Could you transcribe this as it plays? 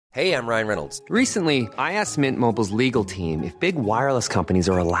Hey, I'm Ryan Reynolds. Recently, I asked Mint Mobile's legal team if big wireless companies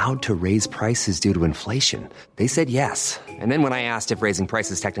are allowed to raise prices due to inflation. They said yes. And then when I asked if raising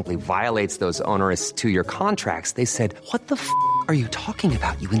prices technically violates those onerous two-year contracts, they said, "What the f*** are you talking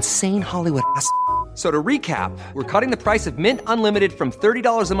about, you insane Hollywood ass?" So to recap, we're cutting the price of Mint Unlimited from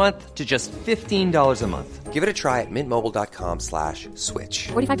 $30 a month to just $15 a month. Give it a try at mintmobile.com/switch.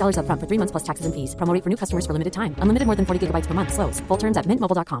 $45 up front for 3 months plus taxes and fees. Promo rate for new customers for limited time. Unlimited more than 40 gigabytes per month. Slows full terms at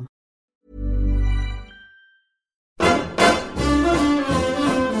mintmobile.com.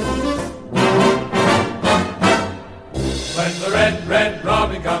 When the red, red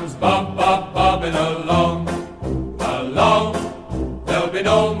robin comes bobbing along, there'll be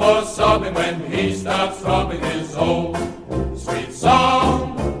no more sobbing when he starts throbbing his old sweet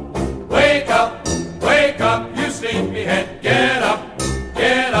song. Wake up, you sleepyhead, get up,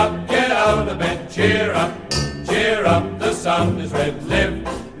 get out of bed, cheer up, the sun is red, live,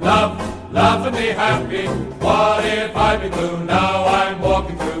 love and be happy. What if I be blue? Now I'm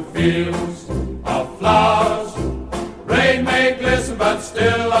walking through fields of flowers. Rain may glisten, but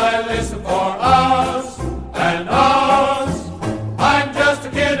still I listen for hours and hours. I'm just a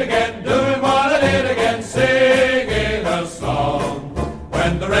kid again, doing what I did again, singing a song.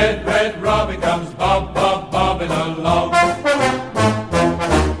 When the red, red robin comes bobbing along.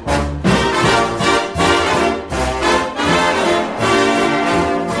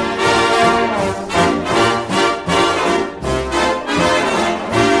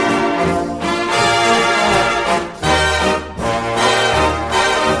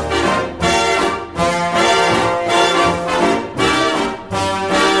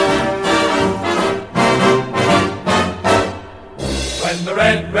 When the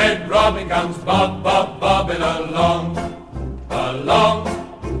red, red robin comes bobbing along.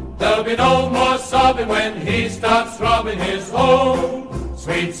 There'll be no more sobbing when he starts throbbing his whole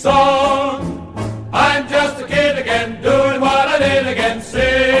sweet song. I'm just a kid again, doing what I did again,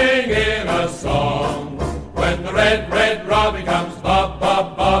 singing a song. When the red, red robin comes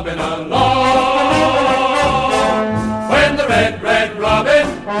bobbing along. When the red, red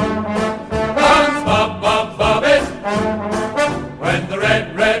robin comes bobbing. When the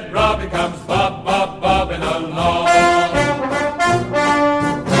red, red robin comes bobbing along.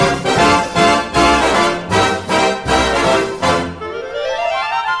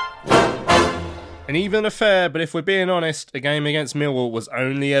 An even affair, but if we're being honest, a game against Millwall was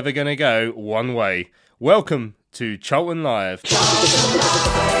only ever going to go one way. Welcome to Charlton Live.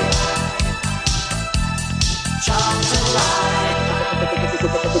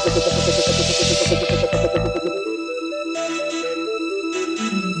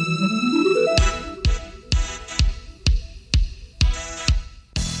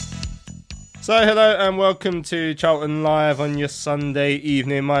 So hello and welcome to Charlton Live on your Sunday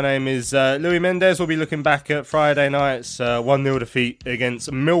evening. My name is Louis Mendes. We'll be looking back at Friday night's 1-0 defeat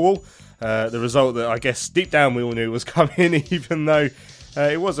against Millwall. The result that I guess deep down we all knew was coming, even though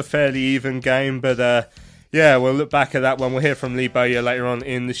it was a fairly even game. But yeah, we'll look back at that one. We'll hear from Lee Bowyer later on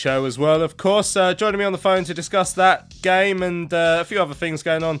in the show as well. Of course, joining me on the phone to discuss that game and a few other things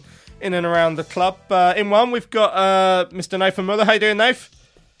going on in and around the club. In one, we've got Mr. Nathan Muller. How you doing, Nath?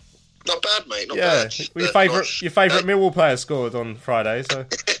 Not bad, mate. Not bad. Well, your favourite Millwall player scored on Friday, so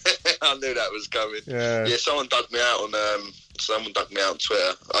I knew that was coming. Yeah. Someone dug me out on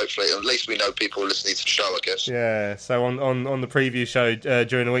Twitter. Hopefully, at least we know people are listening to the show, I guess. Yeah. So on the preview show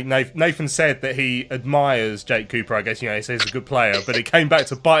during the week, Nathan said that he admires Jake Cooper. I guess he says he's a good player, but it came back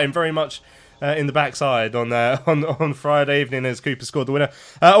to bite him very much in the backside on Friday evening as Cooper scored the winner.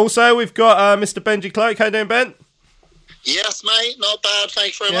 Also, we've got Mr. Benji Cloak. How you doing, Ben? Yes, mate. Not bad.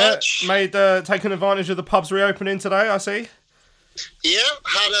 Thank you very much. Taking advantage of the pubs reopening today, I see. Yeah,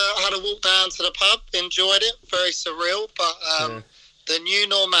 had a walk down to the pub. Enjoyed it. Very surreal, but the new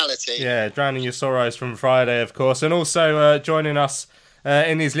normality. Yeah, drowning your sorrows from Friday, of course. And also joining us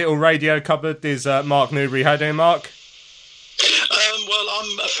in his little radio cupboard is Mark Newbury. How you doing, Mark? Well,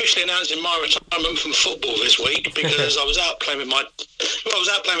 I'm officially announcing my retirement from football this week because I was out playing with my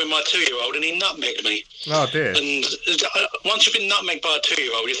 2-year-old and he nutmegged me. Oh dear! And once you've been nutmegged by a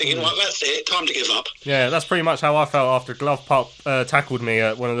 2-year-old, you're thinking, well, that's it, time to give up. Yeah, that's pretty much how I felt after Glove Pop tackled me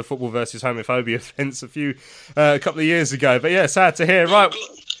at one of the Football versus Homophobia events a couple of years ago. But yeah, sad to hear. Right.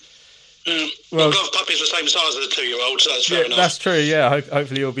 Well, Glove Pup is the same size as a 2-year-old, so that's fair enough. That's true, yeah.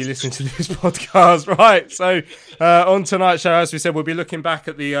 Hopefully you'll be listening to this podcast. Right, so on tonight's show, as we said, we'll be looking back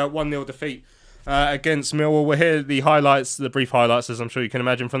at the 1-0 defeat against Millwall. We'll hear the highlights, the brief highlights, as I'm sure you can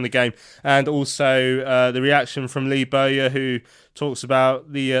imagine, from the game, and also the reaction from Lee Bowyer, who talks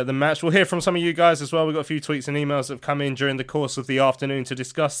about the match. We'll hear from some of you guys as well. We've got a few tweets and emails that have come in during the course of the afternoon to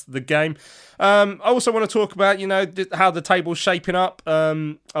discuss the game. I also want to talk about, how the table's shaping up.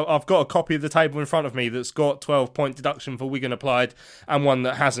 I've got a copy of the table in front of me that's got 12-point deduction for Wigan applied and one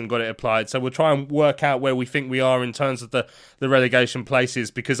that hasn't got it applied. So we'll try and work out where we think we are in terms of the relegation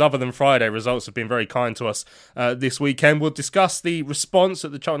places, because other than Friday, results have been very kind to us this weekend. We'll discuss the response that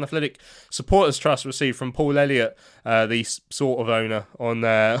the Charlton Athletic Supporters Trust received from Paul Elliott, the sort of owner,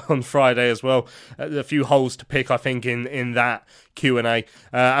 on Friday as well. A few holes to pick, I think, in that Q&A,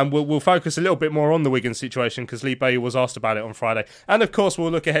 and we'll focus a little bit more on the Wigan situation because Lee Bowyer was asked about it on Friday. And of course we'll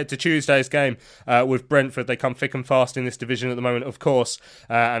look ahead to Tuesday's game with Brentford. They come thick and fast in this division at the moment, of course,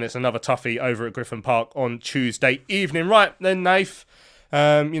 and it's another toughie over at Griffin Park on Tuesday evening. Right then, Nath,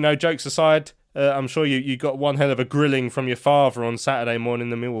 jokes aside, I'm sure you got one hell of a grilling from your father on Saturday morning,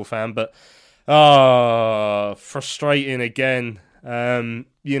 the Millwall fan, but frustrating again. Had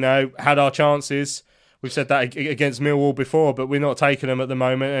our chances. We've said that against Millwall before, but we're not taking them at the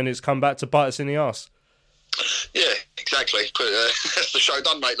moment, and it's come back to bite us in the arse. Yeah, exactly. That's the show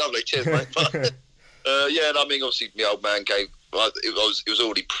done, mate. Lovely. Cheers, mate. But, obviously, my old man gave... It was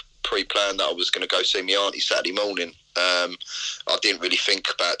already pre-planned that I was going to go see my auntie Saturday morning. I didn't really think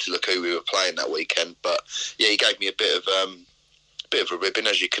about to look who we were playing that weekend, but yeah, he gave me a bit of a ribbon,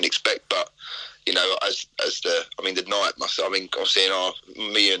 as you can expect, but... the night, obviously,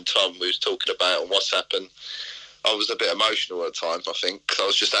 me and Tom, we was talking about on WhatsApp, and I was a bit emotional at the time, I think, because I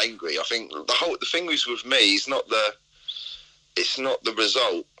was just angry. I think the thing is with me, it's not the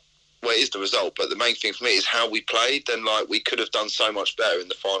result. Well, it is the result, but the main thing for me is how we played, and we could have done so much better in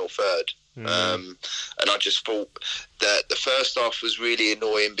the final third. And I just thought that the first half was really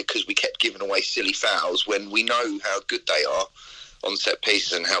annoying because we kept giving away silly fouls when we know how good they are on set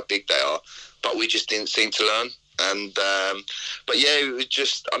pieces and how big they are. But we just didn't seem to learn. And it was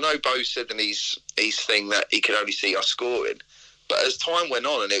just, I know Bo said in his thing that he could only see us scoring. But as time went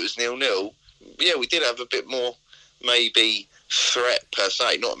on and it was 0-0, yeah, we did have a bit more maybe threat per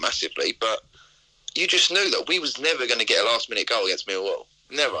se, not massively, but you just knew that we was never going to get a last minute goal against Millwall.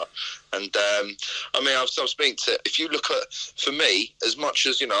 Never. And I was speaking to, if you look at, for me, as much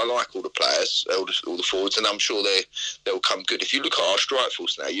as, I like all the players, all the forwards, and I'm sure they'll come good. If you look at our strike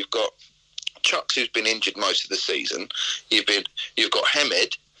force now, you've got Chucks, who's been injured most of the season. You've got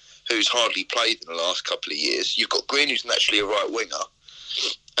Hamed, who's hardly played in the last couple of years. You've got Green, who's naturally a right winger.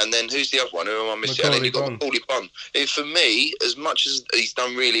 And then who's the other one? Who am I missing? And then you've got Macaulay Bonne. For me, as much as he's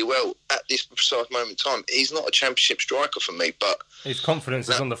done really well at this precise moment in time, he's not a championship striker for me. But his confidence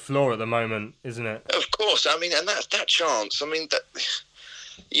is on the floor at the moment, isn't it? Of course. And that's that chance.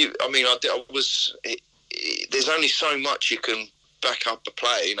 There's only so much you can back up a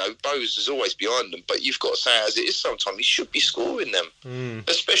player. Bose is always behind them, but you've got to say as it is sometimes, he should be scoring them,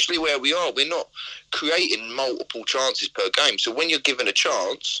 especially where we are. We're not creating multiple chances per game. So when you're given a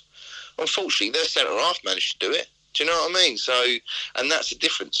chance, unfortunately, their centre-half managed to do it. Do you know what I mean? So, and that's the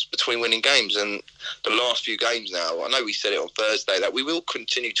difference between winning games and the last few games now. I know we said it on Thursday that we will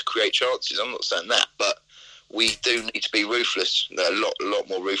continue to create chances. I'm not saying that, but we do need to be ruthless, a lot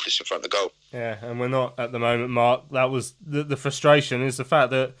more ruthless in front of the goal. Yeah, and we're not at the moment, Mark. That was the frustration, is the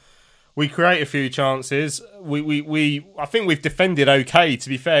fact that we create a few chances. I think we've defended okay, to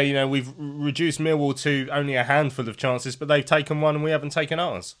be fair. We've reduced Millwall to only a handful of chances, but they've taken one and we haven't taken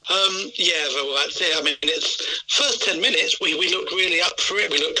ours. That's it. It's first 10 minutes, we looked really up for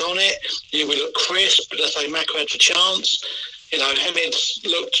it. We looked on it. We looked crisp. Let's say Mako had the chance. Hemeds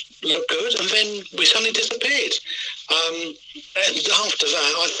looked good, and then we suddenly disappeared. And after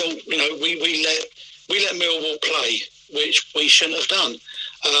that, I thought, we let Millwall play, which we shouldn't have done.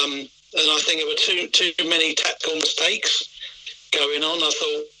 And I think it were too many tactical mistakes going on. I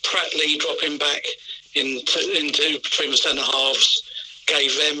thought Pratley dropping back into between the centre halves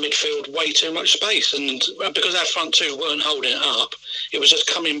gave their midfield way too much space, and because our front two weren't holding it up, it was just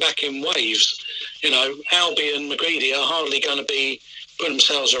coming back in waves. Albie and McGreedy are hardly going to be putting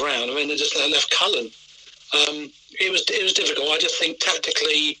themselves around. They just left Cullen. It was difficult. I just think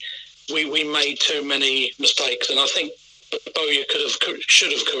tactically we made too many mistakes, and I think Bowyer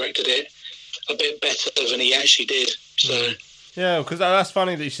should have corrected it a bit better than he actually did. So. Yeah, because that's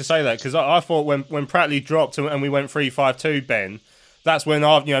funny that you should say that, because I thought when Pratley dropped and we went 3-5-2, Ben, that's when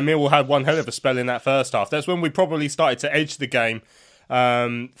Millwall had one hell of a spell in that first half. That's when we probably started to edge the game.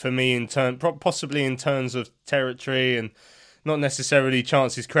 For me, possibly in terms of territory and not necessarily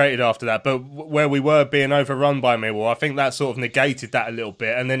chances created after that, but where we were being overrun by Millwall, I think that sort of negated that a little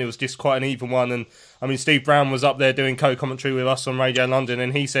bit, and then it was just quite an even one. And I mean, Steve Brown was up there doing co-commentary with us on Radio London,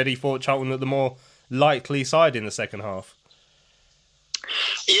 and he said he thought Charlton were the more likely side in the second half.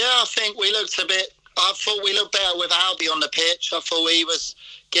 Yeah, I think I thought we looked better with Albie on the pitch. I thought he was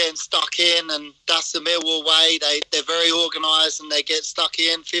getting stuck in, and that's the Millwall way. They're very organised and they get stuck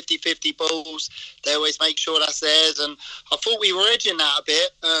in, 50-50 balls. They always make sure that's theirs. And I thought we were edging that a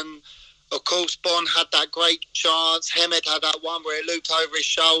bit. And, of course, Bond had that great chance. Hemed had that one where it looped over his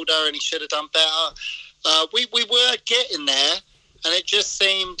shoulder and he should have done better. We were getting there, and it just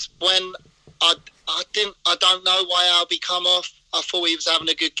seemed when I don't know why Albie come off. I thought he was having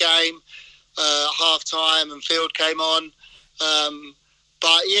a good game. Half-time and Field came on.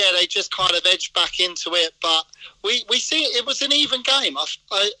 But, yeah, they just kind of edged back into it. But we see it was an even game.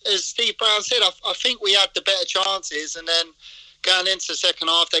 As Steve Brown said, I think we had the better chances. And then going into the second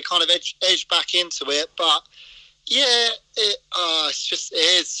half, they kind of edged back into it. But, yeah, it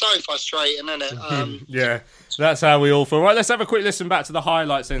is so frustrating, isn't it? Yeah, that's how we all feel. Right, let's have a quick listen back to the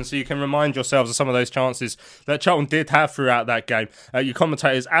highlights then, so you can remind yourselves of some of those chances that Charlton did have throughout that game. Your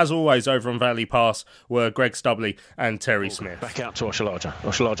commentators, as always, over on Valley Pass were Greg Stubley and Terry Smith. Back out to Oshalaja.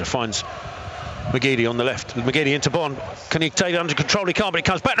 Oshalaja finds McGeady on the left. McGeady into Bond. Can he take it under control? He can't, but he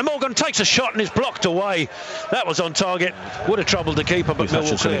comes back to Morgan, takes a shot and is blocked away. That was on target. Would have troubled the keeper, but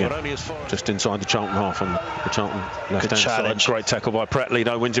Millwall clear, but only as far just inside the Charlton half on the Charlton left-hand side. Great tackle by Pratley,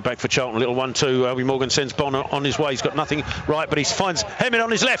 though, wins it back for Charlton. Little 1-2. Albie Morgan sends Bond on his way. He's got nothing right, but he finds Hemed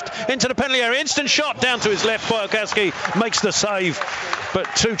on his left into the penalty area. Instant shot down to his left. Boyakowski makes the save.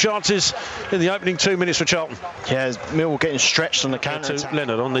 But two chances in the opening 2 minutes for Charlton. Yeah, Millwall getting stretched on the counter. To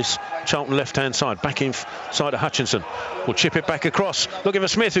Leonard on this Charlton left-hand side. Back inside to Hutchinson. Will chip it back across. Looking for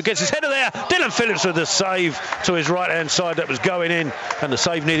Smith, who gets his header there. Dylan Phillips with the save to his right-hand side. That was going in, and the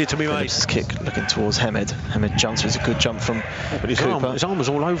save needed to be made. Phillips' kick looking towards Hemed. Hemed jumps. It's a good jump from but his arm was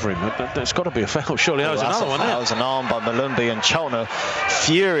all over him. That's got to be a foul. Surely that was another one. That was an arm by Malumbi, and Charlton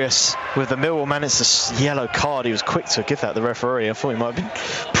furious with the Millwall man. It's a yellow card. He was quick to give that the referee. I thought he might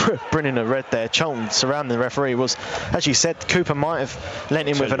have been bringing a red there. Charlton surrounding the referee was, as you said, Cooper might have lent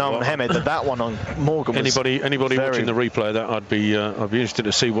him with an arm on Hemed, but that one on Morgan was anybody watching the replay, that I'd be interested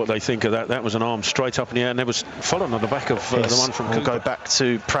to see what they think of that. That was an arm straight up in the air, and there was following on the back of the one from Cooper. We'll go back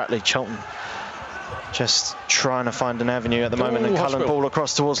to Pratley. Charlton just trying to find an avenue at the moment, and Cullen ball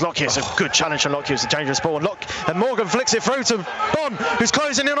across towards Lockyer. It's a good challenge from Lockyer. It's a dangerous ball, and Morgan flicks it through to Bond, who's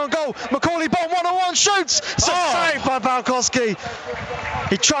closing in on goal. Macaulay Bond one-on-one shoots. Saved by Balkowski.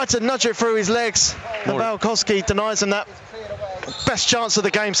 He tried to nudge it through his legs, and Balkowski denies him that. Best chance of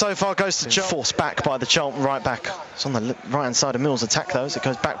the game so far goes to Charlton. Forced back by the Charlton right back. It's on the right hand side of Mills' attack though, as it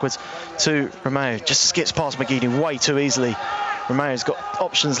goes backwards to Romeo. Just skips past McGeady way too easily. Romeo's got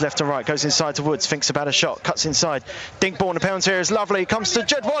options left and right, goes inside to Woods, thinks about a shot, cuts inside. Dink ball in the penalty area is lovely. Comes to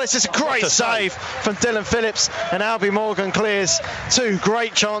Jed Wallace. It's a great save from Dylan Phillips, and Albie Morgan clears two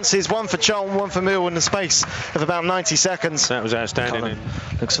great chances, one for Charlton, one for Millwall in the space of about 90 seconds. That was outstanding.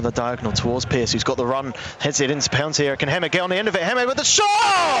 Looks on the diagonal towards Pearce, who's got the run, heads it into penalty area. Can Hemed get on the end of it? Hemed with the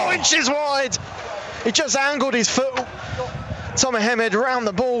shot! Inches wide! He just angled his foot. Tommy Hemed round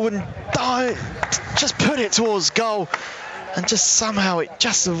the ball and just put it towards goal. And just somehow it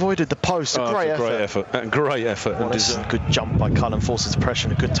just avoided the post. Great effort. Great effort. And good jump by Cullen, forces pressure,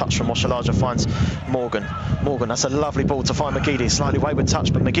 and a good touch from Oshalaja finds Morgan. That's a lovely ball to find McGeady. Slightly wayward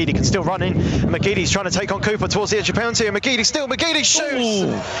touch, but McGeady can still run in. And McGeady's trying to take on Cooper towards the edge of penalty. And McGeady shoots.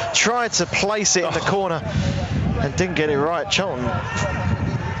 Ooh. Tried to place it in the corner and didn't get it right. Charlton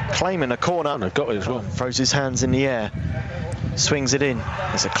claiming a corner. And got it as well. Throws his hands in the air. Swings it in.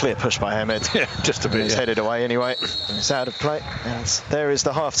 It's a clear push by Hemed. Yeah, just a bit. It's headed away anyway. It's out of play. And there is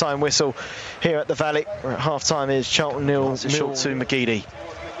the half-time whistle here at the Valley. Where at half-time is Charlton 0, short to McGeady.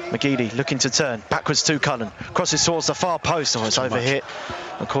 McGeady looking to turn. Backwards to Cullen. Crosses towards the far post. It's overhit.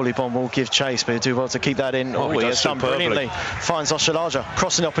 Macaulay Bond will give chase, but he'll do well to keep that in. He has done brilliantly. Finds Oshalaja.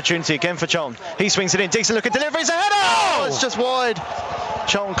 Crossing opportunity again for Charlton. He swings it in. Decent looking delivery. It's a header! It's just wide.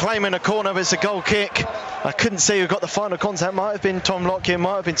 Charlton claiming a corner, but it's a goal kick. I couldn't see who got the final contact. Might have been Tom Lockyer,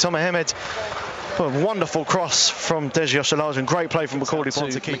 might have been Tom Hemed. A wonderful cross from Deji Oshalaja, and great play from Macaulay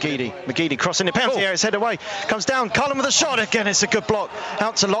Bond to keep McGeady. McGeady crossing the penalty area, it's head away. Comes down, Cullen with a shot again. It's a good block.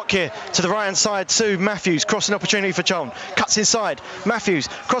 Out to Lockyer, to the right hand side to Matthews. Crossing opportunity for Charlton. Cuts inside. Matthews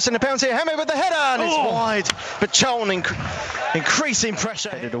crossing the penalty. Hemed with the header, and it's wide. But Charlton increasing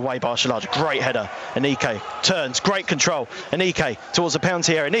pressure. Headed away by Oshalaja. Great header. Anike turns. Great control. Anike towards the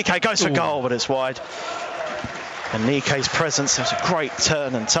penalty area. Anike goes for goal, but it's wide. And Nike's presence, it was a great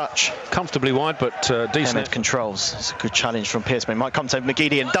turn and touch. Comfortably wide, but decent. Hemed controls. It's a good challenge from Pearson. It might come to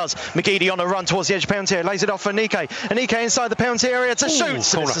McGeady and does. McGeady on a run towards the edge of penalty area, lays it off for Nike. And Nike inside the penalty area to shoot.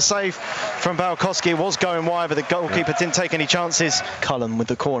 It's a save from Balkowski. It was going wide, but the goalkeeper didn't take any chances. Cullen with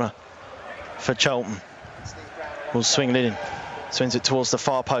the corner for Charlton. Will swing it in. Swings it towards the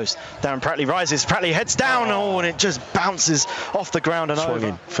far post. Darren Pratley rises. Pratley heads down. And it just bounces off the ground and over.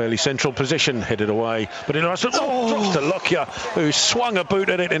 In fairly central position, headed away. But it drops to Lockyer, who swung a boot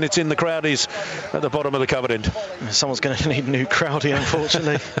at it, and it's in the crowdies at the bottom of the covered end. Someone's going to need new crowdie,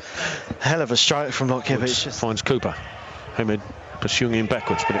 unfortunately. Hell of a strike from Lockyer. But it just finds Cooper. Hamed pursuing him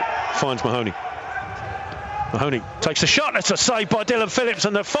backwards, but it finds Mahoney. Mahoney takes a shot. That's a save by Dylan Phillips,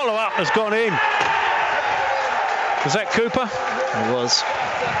 and the follow-up has gone in. Was that Cooper? It was.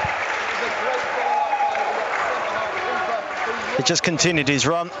 He just continued his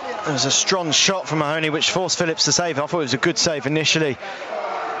run. There was a strong shot from Mahoney which forced Phillips to save. I thought it was a good save initially.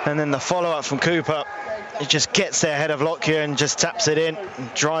 And then the follow-up from Cooper. He just gets there ahead of Lockyer and just taps it in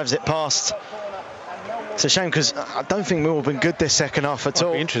and drives it past. It's a shame because I don't think Millwall have been good this second half at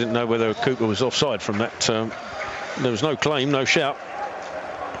all. I'd be interested to know whether Cooper was offside from that. There was no claim, no shout.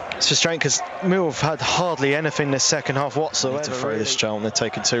 It's frustrating because Millwall have had hardly anything this second half whatsoever. To throw this, Charlton, they're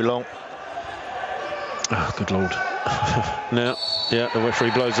taking too long. Oh, good Lord. Now, the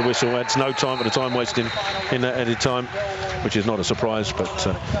referee blows the whistle. Adds no time for the time wasting in that added time, which is not a surprise, but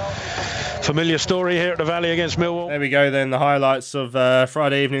familiar story here at the Valley against Millwall. There we go then, the highlights of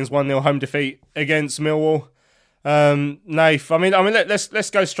Friday evening's 1-0 home defeat against Millwall. Nath, I mean, let's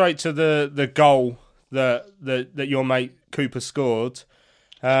go straight to the goal that your mate Cooper scored.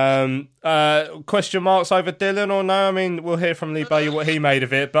 Question marks over Dylan or no? I mean, we'll hear from Lee Bayer what he made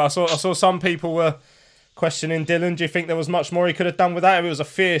of it, but I saw some people were questioning Dylan. Do you think there was much more he could have done with that? It was a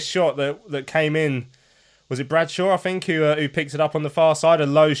fierce shot that came in. Was it Bradshaw, I think, who picked it up on the far side, a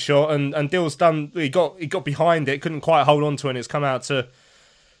low shot, and Dill's done. He got behind it, couldn't quite hold on to it, and it's come out to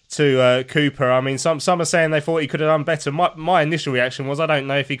Cooper. I mean, some are saying they thought he could have done better. My initial reaction was I don't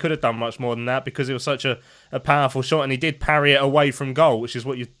know if he could have done much more than that because it was such a powerful shot, and he did parry it away from goal, which is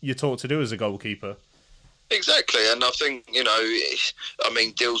what you're taught to do as a goalkeeper. Exactly, and I think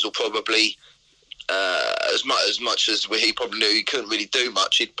Dills will probably as much as he probably knew he couldn't really do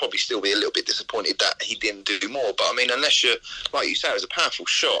much, he'd probably still be a little bit disappointed that he didn't do more. But I mean, unless you're, like you say, it was a powerful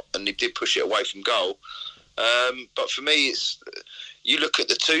shot and he did push it away from goal. But for me, it's, you look at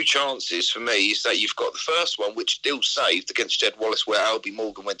the two chances for me is that you've got the first one, which Dill saved against Jed Wallace, where Albie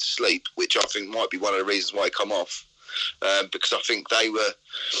Morgan went to sleep, which I think might be one of the reasons why he come off, because I think they were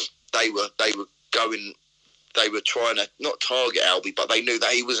trying to not target Albie, but they knew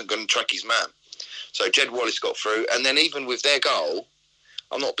that he wasn't going to track his man. So Jed Wallace got through, and then even with their goal,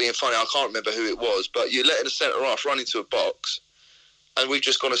 I'm not being funny, I can't remember who it was, but you're letting the centre half run into a box, and we've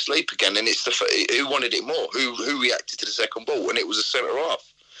just gone to sleep again. And it's who wanted it more, who reacted to the second ball, and it was a centre half,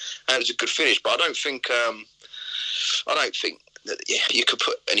 and it was a good finish. But I don't think that you could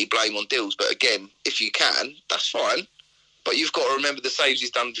put any blame on Dills. But again, if you can, that's fine. But you've got to remember the saves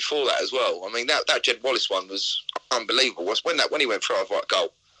he's done before that as well. I mean, that Jed Wallace one was unbelievable. When he went for a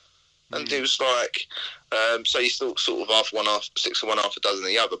goal. And it was like, so you still sort of half one, half six of one, half a dozen of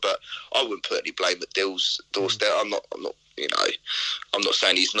the other. But I wouldn't put any blame at Dill's doorstep. I'm not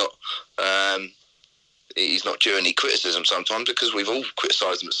saying he's not due any criticism sometimes, because we've all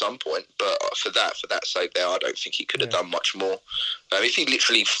criticised him at some point. But for that save there, I don't think he could have done much more. If he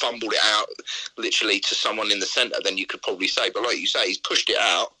literally fumbled it out, literally to someone in the centre, then you could probably say. But like you say, he's pushed it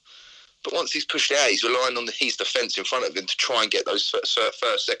out. But once he's pushed it out, he's relying on his defence in front of him to try and get those first,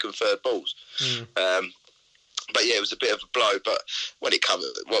 second, third balls. But yeah, it was a bit of a blow. But when it came,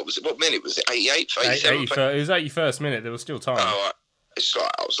 what minute was it? 88th, 87th? It was 81st minute. There was still time. Oh, right.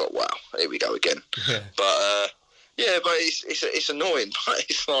 I was like, wow, here we go again. Yeah. But but it's annoying. But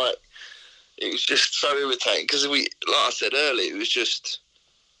it's like, it was just so irritating because like I said earlier, it was just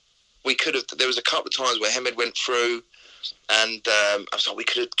there was a couple of times where Hamed went through. And I was like, we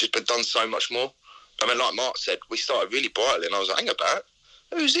could have just done so much more. I mean, like Mark said, we started really brightly, and I was like, hang about,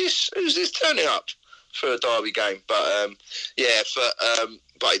 who's this turning up for a derby game? But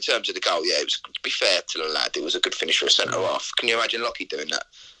but in terms of the goal, it was, to be fair to the lad, it was a good finish for a centre half. Can you imagine Lockie doing that?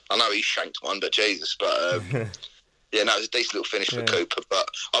 I know he shanked one, but Jesus. But it was a decent little finish for Cooper. But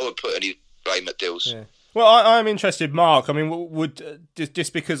I wouldn't put any blame at Dills. Yeah. Well, I'm interested, Mark. I mean, would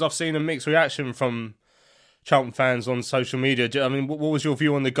just because I've seen a mixed reaction from Charlton fans on social media. I mean, what was your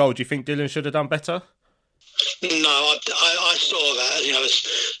view on the goal? Do you think Dylan should have done better? No, I saw that. As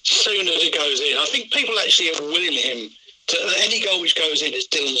soon as it goes in, I think people actually are willing him any goal which goes in is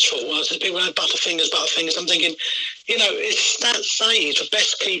Dylan's fault. I said, people have butterfingers. I'm thinking, it's that say he's the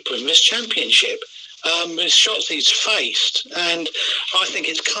best keeper in this championship. His shots he's faced, and I think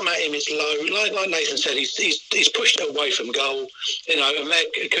it's come at him. It's low, like Nathan said. He's pushed it away from goal. And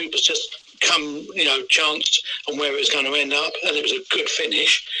Cooper's just come, chanced on where it was going to end up, and it was a good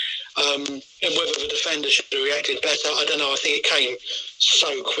finish. And whether the defender should have reacted better, I don't know. I think it came so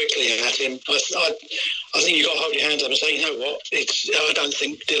quickly at him. I think you've got to hold your hands up and say, you know what? I don't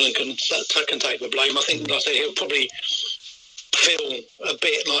think Dylan can take the blame. I think, like I said, he'll probably feel a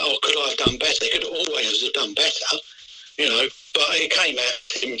bit like, could I have done better? He could always have done better, but it came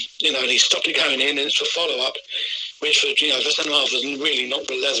at him, and he stopped it going in, and it's a follow-up, which, for centre half was really knocked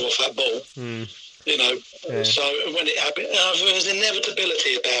the leather off that ball. Yeah. So when it happened, there was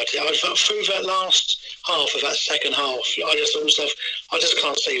inevitability about it. I felt through that last half of that second half, I just thought to myself, I just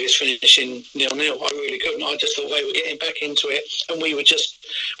can't see this finishing 0-0. I really couldn't. I just thought they were getting back into it, and we were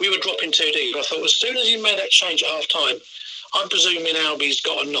dropping too deep. I thought as soon as he made that change at half time, I'm presuming Albie's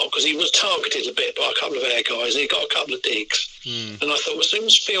got a knock because he was targeted a bit by a couple of air guys. He got a couple of digs. And I thought as soon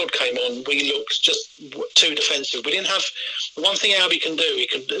as Field came on, we looked just too defensive. We didn't have... One thing Albie can do, he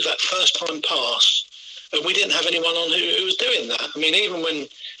can do that first time pass. And we didn't have anyone on who was doing that. I mean, even when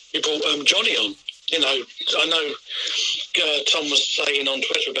we brought Johnny on, I know Tom was saying on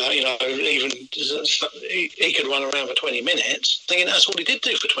Twitter about, even he could run around for 20 minutes. Thinking that's all he did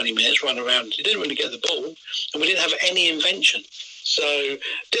do for 20 minutes, run around. He didn't really get the ball, and we didn't have any invention. So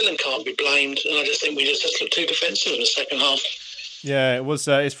Dylan can't be blamed, and I just think we just looked too defensive in the second half. Yeah, it was.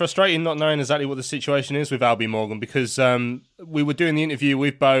 It's frustrating not knowing exactly what the situation is with Albie Morgan, because we were doing the interview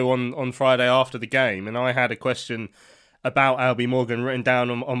with Bo on Friday after the game, and I had a question about Albie Morgan written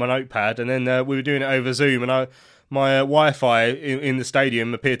down on my notepad, and then we were doing it over Zoom, and my Wi-Fi in the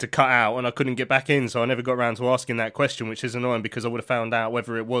stadium appeared to cut out, and I couldn't get back in, so I never got around to asking that question, which is annoying because I would have found out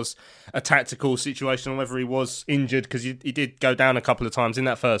whether it was a tactical situation or whether he was injured, because he did go down a couple of times in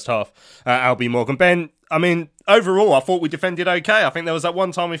that first half, Albie Morgan. Ben, I mean, overall, I thought we defended okay. I think there was that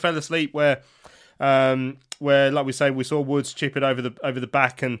one time we fell asleep where like we say, we saw Woods chip it over the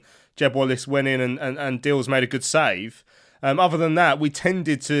back, and Jeb Wallace went in and Dills made a good save. Other than that, we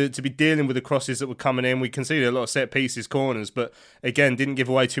tended to be dealing with the crosses that were coming in. We conceded a lot of set pieces, corners, but again, didn't give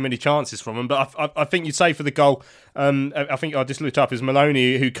away too many chances from them. But I think you'd say for the goal, I think I just looked up, it was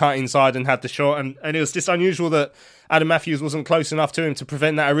Maloney who cut inside and had the shot, and it was just unusual that Adam Matthews wasn't close enough to him to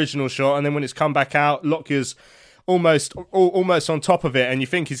prevent that original shot, and then when it's come back out, Lockyer's almost on top of it, and you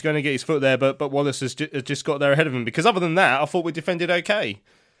think he's going to get his foot there, but Wallace has just got there ahead of him. Because other than that, I thought we defended okay.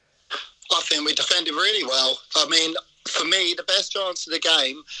 I think we defended really well. I mean, for me, the best chance of the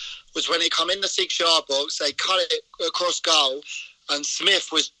game was when he come in the 6-yard box, they cut it across goal, and Smith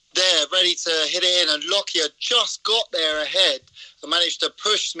was there ready to hit it in, and Lockyer just got there ahead and managed to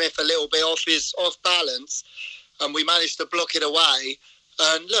push Smith a little bit off balance, and we managed to block it away.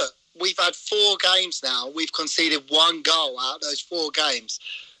 And look, we've had 4 games now. We've conceded 1 goal out of those 4 games.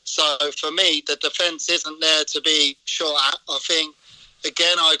 So for me, the defence isn't there to be shot at. I think,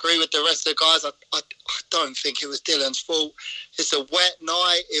 again, I agree with the rest of the guys. I don't think it was Dylan's fault. It's a wet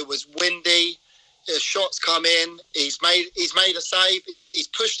night. It was windy. The shots come in. He's made a save. He's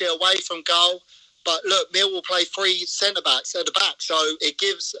pushed it away from goal. But look, Millwall play 3 centre-backs at the back, so it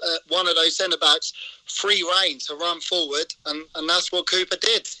gives one of those centre-backs free rein to run forward, and that's what Cooper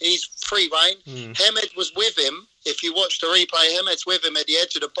did. He's free rein. Hemed was with him. If you watch the replay, Hemed's with him at the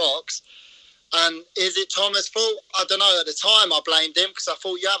edge of the box. And is it Thomas' fault? I don't know. At the time, I blamed him because I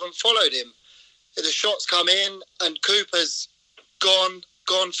thought you haven't followed him. The shots come in, and Cooper's gone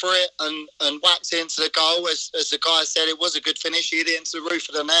for it and whacked into the goal. As the guy said, it was a good finish. He hit it into the roof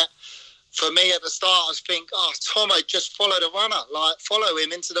of the net. For me, at the start, I was thinking, Tomo, just follow the runner. Follow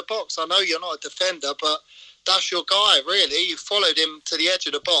him into the box. I know you're not a defender, but that's your guy, really. You followed him to the edge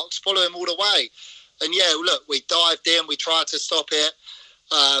of the box. Follow him all the way. And, yeah, look, we dived in. We tried to stop it.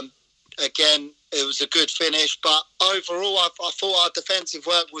 Again, it was a good finish. But overall, I thought our defensive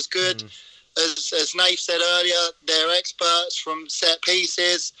work was good. As Nath said earlier, they're experts from set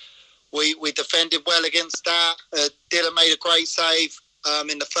pieces. We defended well against that. Dylan made a great save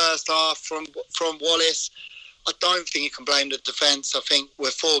in the first half from Wallace. I don't think you can blame the defence. I think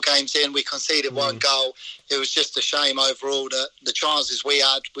we're 4 games in. We conceded 1 goal. It was just a shame overall that the chances we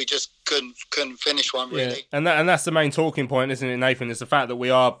had, we just couldn't finish one, really. Yeah. And that's the main talking point, isn't it, Nathan? Is the fact that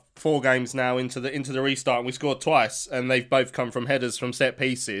we are 4 games now into the restart, and we scored twice, and they've both come from headers from set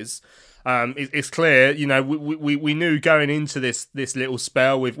pieces. It's clear, we knew going into this little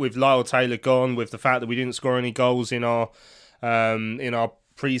spell with Lyle Taylor gone, with the fact that we didn't score any goals in our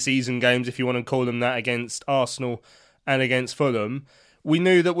pre-season games, if you want to call them that, against Arsenal and against Fulham, we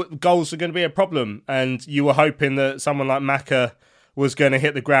knew that goals were going to be a problem, and you were hoping that someone like Maka was going to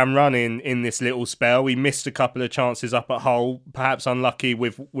hit the ground running in this little spell. We missed a couple of chances up at Hull, perhaps unlucky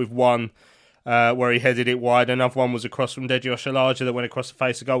with one where he headed it wide. Another one was across from Deji Oshalaja that went across the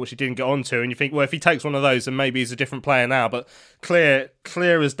face of goal, which he didn't get onto. And you think, well, if he takes one of those, then maybe he's a different player now. But clear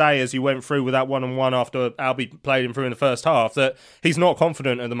as day as he went through with that 1-on-1 after Albie played him through in the first half, that he's not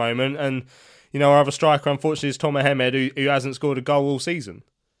confident at the moment. And, you know, our other striker, unfortunately, is Tom Mohamed, who hasn't scored a goal all season.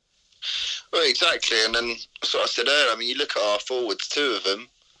 Well, exactly. And then, that's what I said earlier. I mean, you look at our forwards, two of them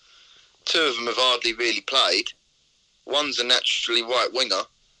have hardly really played. One's a naturally right winger,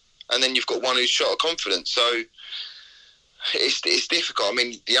 and then you've got one who's shot of confidence. So it's difficult. I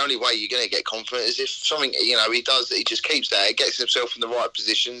mean, the only way you're going to get confident is if something, you know, he does, he just keeps that, he gets himself in the right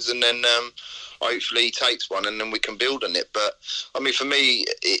positions, and then hopefully he takes one, and then we can build on it. But I mean, for me,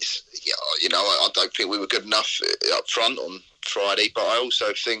 it's, you know, I don't think we were good enough up front on Friday, but I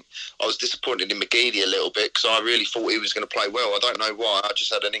also think I was disappointed in McGeady a little bit, because I really thought he was going to play well. I don't know why, I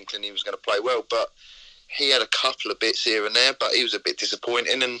just had an inkling he was going to play well, but he had a couple of bits here and there, but he was a bit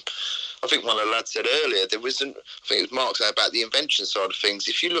disappointing. And I think one of the lads said earlier, I think it was Mark saying about the invention side of things.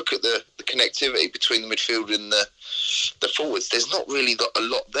 If you look at the connectivity between the midfield and the forwards, there's not really got a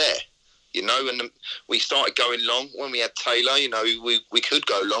lot there, you know. And we started going long when we had Taylor. You know, we could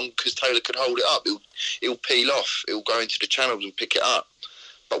go long because Taylor could hold it up. It'll peel off. It'll go into the channels and pick it up.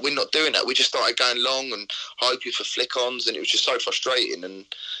 But we're not doing that. We just started going long and hoping for flick-ons, and it was just so frustrating. And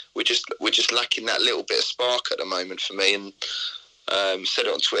we're just lacking that little bit of spark at the moment for me. And said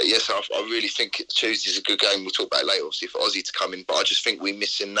it on Twitter. Yes, I really think Tuesday's a good game. We'll talk about it later, obviously, for Aussie to come in. But I just think we're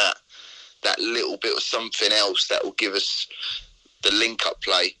missing that little bit of something else that will give us the link-up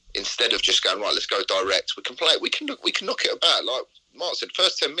play instead of just going, right, let's go direct. We can play it. We can knock it about. Like Mark said,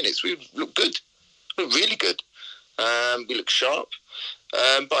 first 10 minutes we look good. We look really good. We look sharp.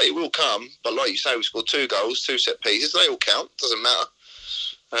 But it will come. But like you say, we scored 2 goals, 2 set pieces. They all count. Doesn't matter.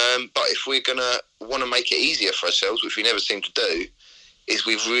 But if we're going to want to make it easier for ourselves, which we never seem to do, is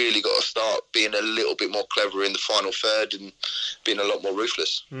we've really got to start being a little bit more clever in the final third and being a lot more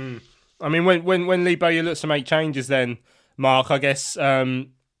ruthless. I mean, when Lee Bowyer looks to make changes then, Mark, I guess,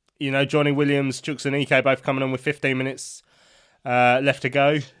 you know, Johnny Williams, Chuks Aneke both coming on with 15 minutes left to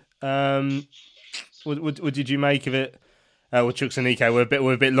go. What did you make of it? Well, Chuks Aneke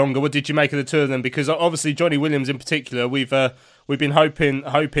were a bit longer. What did you make of the two of them? Because obviously Johnny Williams in particular, we've been hoping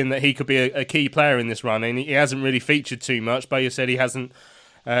that he could be a key player in this run, and he hasn't really featured too much. Bowyer said he hasn't,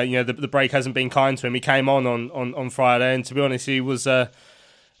 you know, the break hasn't been kind to him. He came on Friday, and to be honest, he was,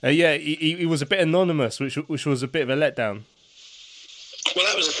 he was a bit anonymous, which was a bit of a letdown. Well,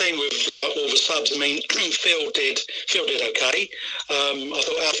 that was the thing with all the subs. I mean, Phil did okay. I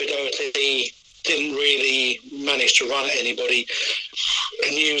thought Alfred Doherty didn't really manage to run at anybody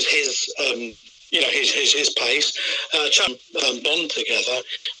and use his, his pace. Chuck and Bond together,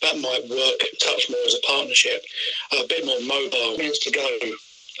 that might work a touch more as a partnership, a bit more mobile. Minutes to go.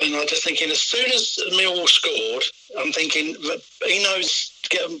 And I'm just thinking, as soon as Millwall scored, I'm thinking that he knows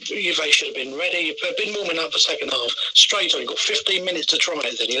Juve should have been ready. They've been warming up for second half. Straight on, he got 15 minutes to try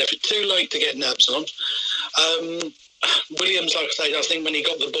it then. He left it too late to get nabs on. Williams, like I say, I think when he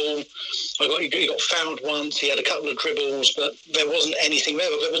got the ball, he got fouled once. He had a couple of dribbles, but there wasn't anything there.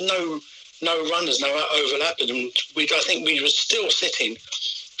 There was no runners, no overlap. And I think we were still sitting.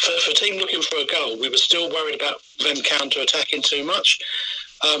 For a team looking for a goal, we were still worried about them counter-attacking too much.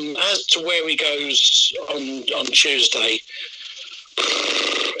 As to where he goes on Tuesday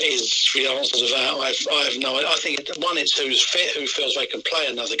is the answer to that. I have no idea. I think, one, it's who's fit, who feels they can play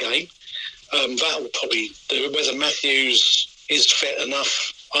another game. That will probably do it. Whether Matthews is fit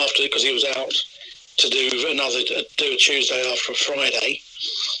enough after, because he was out, to do a Tuesday after a Friday,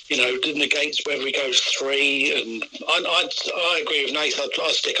 you know, negates whether he goes 3. And I agree with Nathan.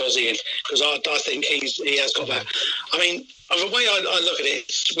 I'd stick Ozzy in because I think he has got that. I mean, the way I look at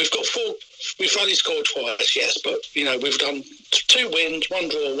it, we've got 4. We've only scored twice, yes, but you know we've done 2 wins, 1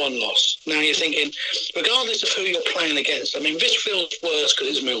 draw, 1 loss. Now you're thinking, regardless of who you're playing against, I mean, this feels worse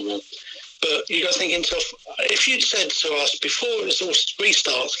because it's Millwall. But you got to think into, if you'd said to us before it all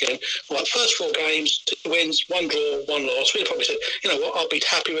restarts again, right, first 4 games, 2 wins, 1 draw, 1 loss, we'd probably said, you know what, I'll be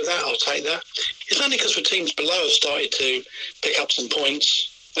happy with that, I'll take that. It's only because the teams below have started to pick up some points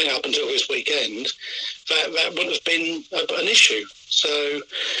up until this weekend that would have been an issue. So,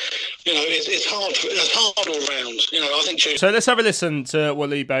 it's hard all round. I think. So let's have a listen to what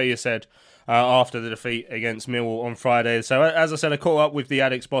Lee Bowyer said after the defeat against Millwall on Friday. So as I said, I caught up with the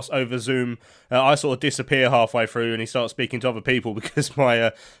Addicts boss over Zoom. I sort of disappear halfway through and he starts speaking to other people because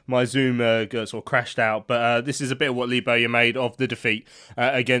my Zoom sort of crashed out. But this is a bit of what Lee Bowyer made of the defeat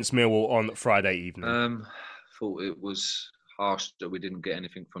against Millwall on Friday evening. I thought it was harsh that we didn't get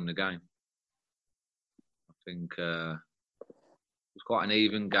anything from the game. I think it was quite an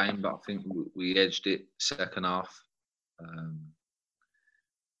even game, but I think we edged it second half. And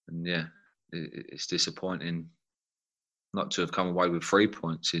yeah, it's disappointing not to have come away with 3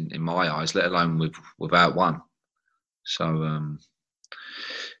 points in my eyes, let alone without one. So,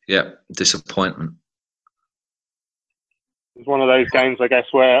 yeah, disappointment. It's one of those games, I guess,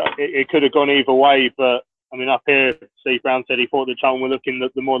 where it could have gone either way. But, I mean, up here, Steve Brown said he thought that Charlton were looking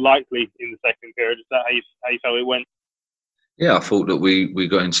the more likely in the second period. Is that how you felt it went? Yeah, I thought that we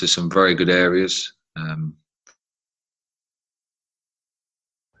got into some very good areas.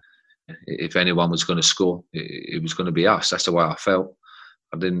 If anyone was going to score, it was going to be us. That's the way I felt.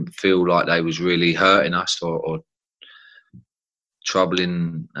 I didn't feel like they was really hurting us or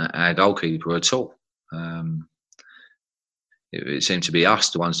troubling our goalkeeper at all. It seemed to be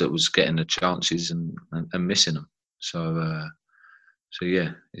us, the ones that was getting the chances and missing them. So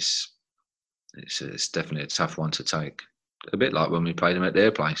yeah, it's definitely a tough one to take. A bit like when we played them at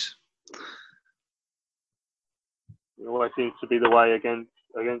their place. It always seems to be the way against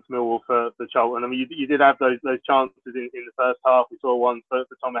Millwall for Charlton. I mean, you did have those chances in the first half. We saw one for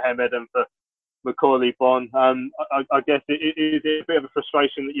Tom Ahmed and for Macaulay Bonne. I guess it is a bit of a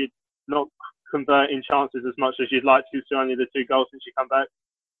frustration that you're not converting chances as much as you'd like to. So only the 2 goals since you come back.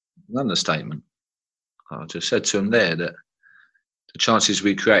 An understatement. I just said to him there that the chances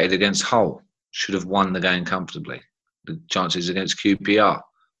we created against Hull should have won the game comfortably. The chances against QPR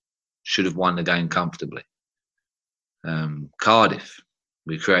should have won the game comfortably. Cardiff,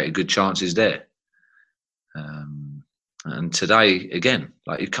 we created good chances there. And today, again,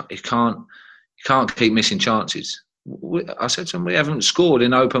 like you can't keep missing chances. I said to him, we haven't scored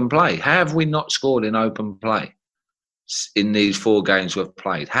in open play. How have we not scored in open play in these 4 games we've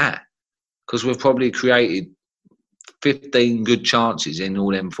played? How? Because we've probably created 15 good chances in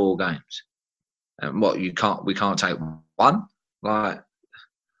all them 4 games. And we can't take one? Like,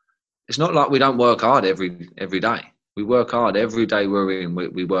 it's not like we don't work hard every day. We work hard every day we're in.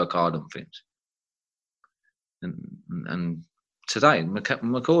 We work hard on things. And today,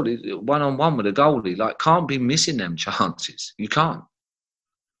 Macaulay, 1-on-1 with a goalie, like, can't be missing them chances. You can't.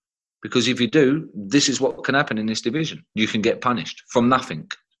 Because if you do, this is what can happen in this division. You can get punished from nothing.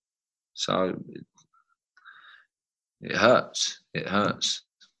 So it hurts. It hurts.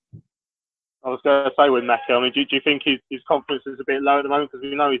 I was going to say with Macca, I mean, do you think his confidence is a bit low at the moment? Because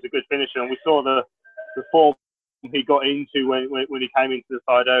we know he's a good finisher, and we saw the form he got into when he came into the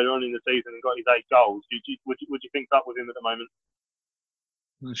side earlier on in the season and got his 8 goals. Would you think up with him at the moment?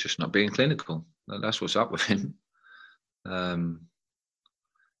 It's just not being clinical. That's what's up with him. I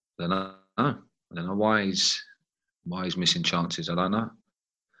don't know why he's missing chances. I don't know.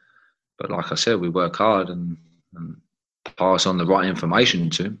 But like I said, we work hard and pass on the right information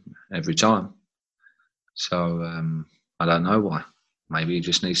to him every time. So I don't know why. Maybe he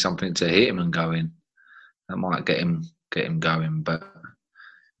just needs something to hit him and go in. That might get him going. But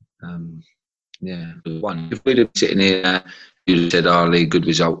yeah, if we'd have been sitting here, you said, "Oh, Lee, good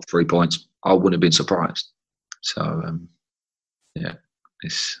result, 3 points," I wouldn't have been surprised. So yeah,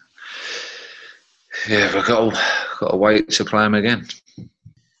 we've got to wait to play him again.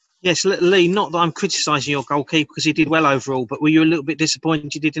 Yes, Lee, not that I'm criticising your goalkeeper because he did well overall, but were you a little bit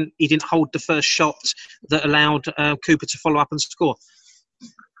disappointed he didn't hold the first shot that allowed Cooper to follow up and score?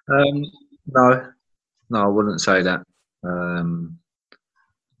 No, I wouldn't say that.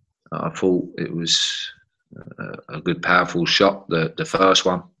 I thought it was a good, powerful shot, the first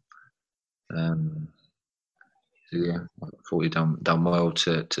one. Yeah, I thought he done well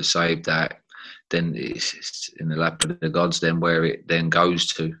to save that. Then it's in the lap of the gods. Then where it then goes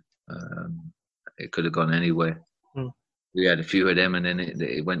to, it could have gone anywhere. We had a few of them, and then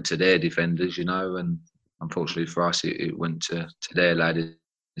it went to their defenders, and unfortunately for us, it went to their lad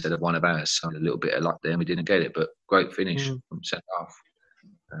instead of one of ours. So a little bit of luck there, and we didn't get it, but great finish from centre half.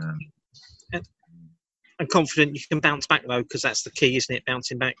 And confident you can bounce back though, because that's the key, isn't it?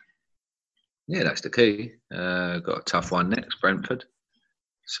 Bouncing back. Yeah, that's the key. Got a tough one next, Brentford.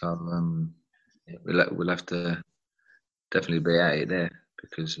 So we'll have to definitely be at it there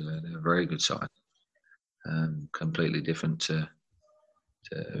because they're a very good side. Completely different to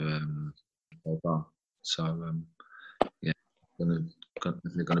so far. So yeah, going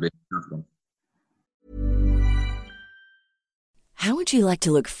to be a tough one. How would you like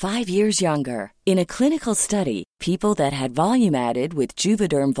to look 5 years younger? In a clinical study, people that had volume added with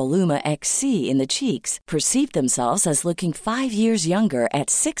Juvederm Voluma XC in the cheeks perceived themselves as looking 5 years younger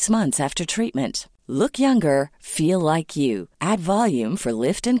at 6 months after treatment. Look younger, feel like you. Add volume for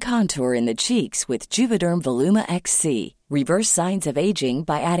lift and contour in the cheeks with Juvederm Voluma XC. Reverse signs of aging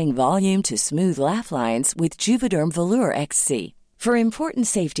by adding volume to smooth laugh lines with Juvederm Volure XC. For important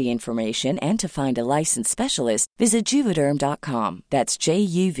safety information and to find a licensed specialist, visit Juvederm.com. That's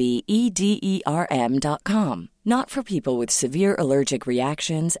JUVEDERM.com. Not for people with severe allergic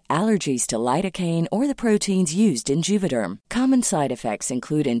reactions, allergies to lidocaine, or the proteins used in Juvederm. Common side effects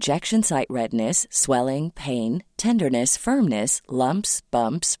include injection site redness, swelling, pain, tenderness, firmness, lumps,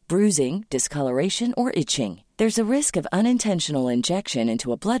 bumps, bruising, discoloration, or itching. There's a risk of unintentional injection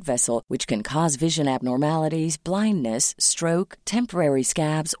into a blood vessel, which can cause vision abnormalities, blindness, stroke, temporary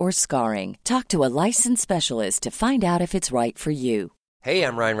scabs, or scarring. Talk to a licensed specialist to find out if it's right for you. Hey,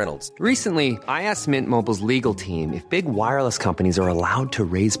 I'm Ryan Reynolds. Recently, I asked Mint Mobile's legal team if big wireless companies are allowed to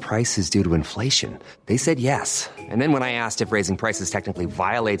raise prices due to inflation. They said yes. And then when I asked if raising prices technically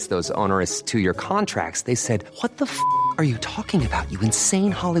violates those onerous 2-year contracts, they said, "What the f*** are you talking about, you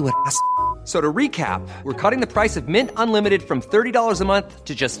insane Hollywood ass?" So to recap, we're cutting the price of Mint Unlimited from $30 a month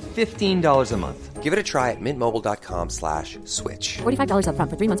to just $15 a month. Give it a try at mintmobile.com/switch. $45 up front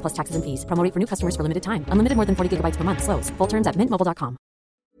for 3 months plus taxes and fees. Promo rate for new customers for limited time. Unlimited more than 40 gigabytes per month. Slows full terms at mintmobile.com.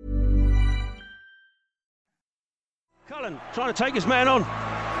 Cullen trying to take his man on.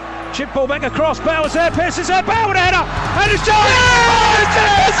 Chip ball back across. Bowers there. Pearce is there. Bauer with a header. And it's John. Oh,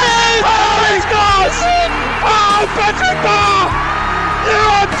 he scores! Oh, Patrick Barr! You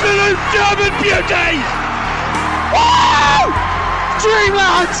absolute German beauty! Wow!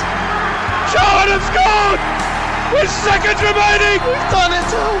 Dreamland! Charlton have scored! With seconds remaining! We've done it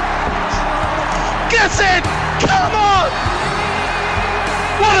all! Get in! Come on!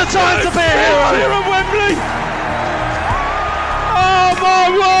 What a time to be a hero! Here at Wembley! Oh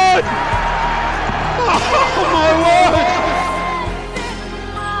my word! Oh my word!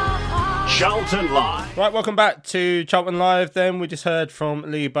 Charlton Live. Right, welcome back to Charlton Live then. We just heard from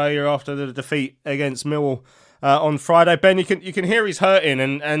Lee Bowyer after the defeat against Millwall on Friday. Ben, you can hear he's hurting,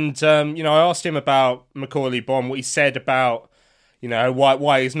 and you know, I asked him about Macaulay Bonne, what he said about, you know,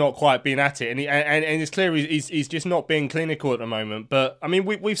 why he's not quite been at it, and it's clear he's just not being clinical at the moment. But I mean,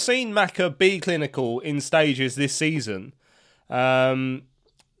 we've seen Macca be clinical in stages this season, so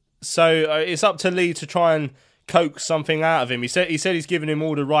it's up to Lee to try and coax something out of him. He said he's given him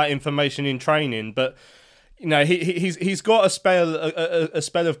all the right information in training, but you know, he's got a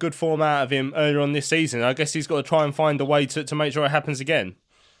spell of good form out of him earlier on this season. I guess he's got to try and find a way to make sure it happens again.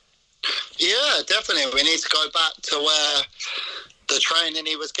 Yeah, definitely. We need to go back to where the training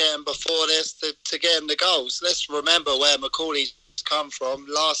he was getting before this to get him the goals. Let's remember where Macaulay's come from.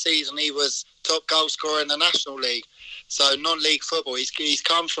 Last season he was top goal scorer in the National League, so non-league football. He's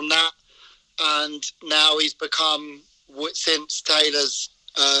come from that. And now he's become, since Taylor's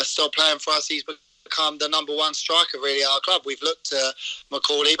stopped playing for us, he's become the number one striker really at our club. We've looked to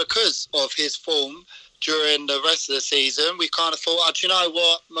Macaulay because of his form during the rest of the season. We kind of thought, oh, do you know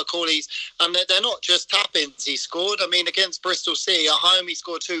what, Macaulay's, and they're not just tap-ins he scored. I mean, against Bristol City at home, he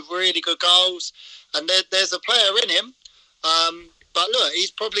scored 2 really good goals, and there's a player in him. But look,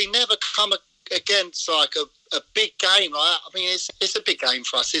 he's probably never come against like a big game like that. I mean, it's a big game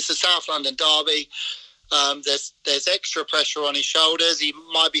for us. It's the South London derby. There's extra pressure on his shoulders. He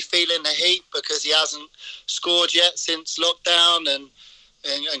might be feeling the heat because he hasn't scored yet since lockdown and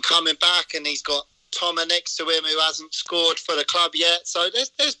coming back, and he's got Thomas next to him who hasn't scored for the club yet. So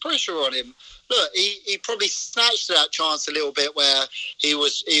there's pressure on him. Look, he probably snatched that chance a little bit where he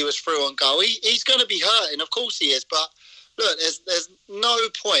was through on goal. He's going to be hurting, of course he is. But look, there's no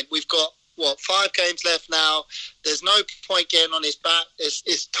point. We've got 5 games left now. There's no point getting on his back.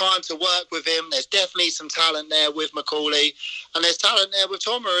 It's time to work with him. There's definitely some talent there with Macaulay, and there's talent there with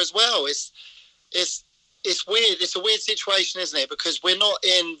Thomas as well. It's weird. It's a weird situation, isn't it? Because we're not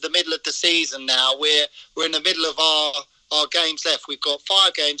in the middle of the season now. We're in the middle of our games left. We've got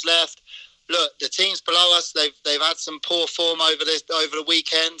 5 games left. Look, the teams below us, they've had some poor form over the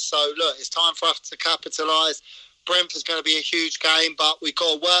weekend. So look, it's time for us to capitalise. Brentford's going to be a huge game, but we've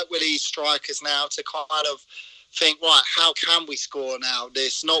got to work with these strikers now to kind of think, right, how can we score now?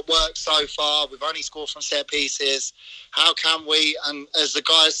 It's not worked so far. We've only scored from set pieces. How can we? And as the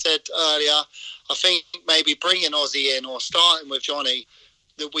guys said earlier, I think maybe bringing Ozzy in or starting with Johnny,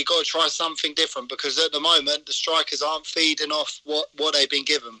 that we got to try something different, because at the moment the strikers aren't feeding off what they've been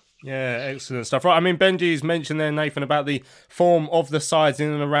given. Yeah, excellent stuff. Right, I mean, Benji's mentioned there, Nathan, about the form of the sides in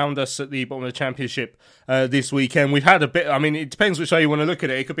and around us at the bottom of the Championship this weekend. We've had a bit, I mean, it depends which way you want to look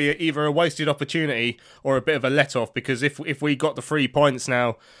at it. It could be either a wasted opportunity or a bit of a let-off, because if we got the 3 points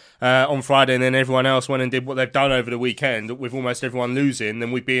now on Friday and then everyone else went and did what they've done over the weekend, with almost everyone losing,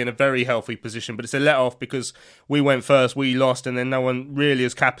 then we'd be in a very healthy position. But it's a let-off because we went first, we lost, and then no one really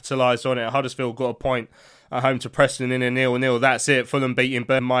has capitalised on it. Huddersfield got a point at home to Preston in a 0-0. That's it. Fulham beating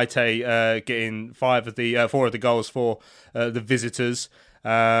Maite, getting 4 of the goals for the visitors.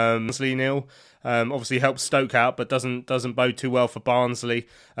 Barnsley 0. Obviously helps Stoke out, but doesn't bode too well for Barnsley.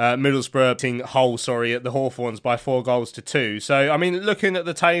 Middlesbrough beating Hull, at the Hawthorns by 4 goals to 2. So I mean, looking at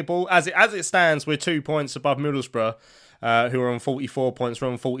the table as it stands, we're 2 points above Middlesbrough, who are on 44 points. We're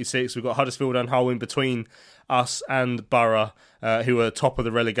on 46. We've got Huddersfield and Hull in between us and Borough, who are top of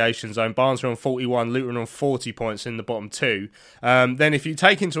the relegation zone. Barnsley on 41, Luton on 40 points in the bottom 2. Then if you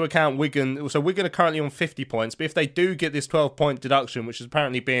take into account Wigan, so Wigan are currently on 50 points, but if they do get this 12-point deduction, which is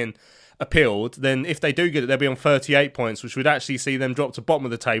apparently being appealed, then if they do get it, they'll be on 38 points, which would actually see them drop to bottom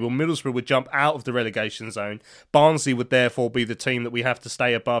of the table. Middlesbrough would jump out of the relegation zone. Barnsley would therefore be the team that we have to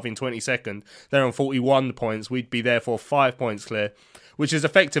stay above in 22nd. They're on 41 points. We'd be therefore 5 points clear, which is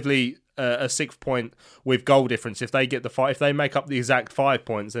effectively a 6 point with goal difference. If they get if they make up the exact 5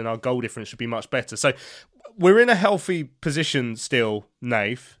 points, then our goal difference should be much better. So we're in a healthy position still,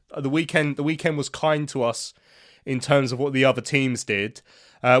 Nath. The weekend was kind to us in terms of what the other teams did,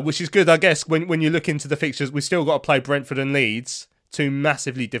 which is good, I guess. When you look into the fixtures, we've still got to play Brentford and Leeds, 2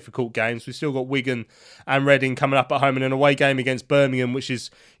 massively difficult games. We've still got Wigan and Reading coming up at home, and an away game against Birmingham, which is,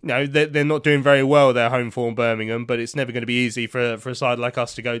 they're not doing very well, their home form, Birmingham, but it's never going to be easy for a side like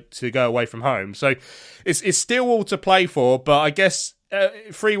us to go away from home. So it's still all to play for, but I guess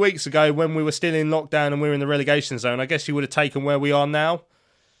 3 weeks ago when we were still in lockdown and we were in the relegation zone, I guess you would have taken where we are now.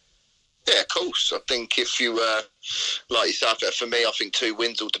 Yeah, of course. I think if you, like you said, for me, I think 2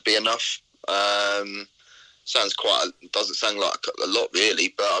 wins ought to be enough. Doesn't sound like a lot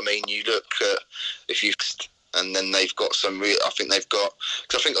really, but I mean, you look at and then they've got some I think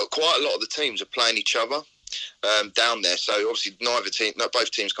quite a lot of the teams are playing each other down there. So obviously,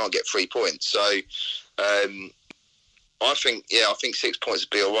 both teams can't get 3 points. So I think 6 points would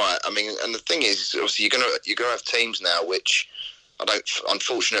be all right. I mean, and the thing is, obviously, you're gonna have teams now which,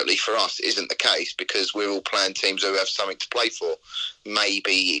 unfortunately for us, isn't the case, because we're all playing teams who have something to play for.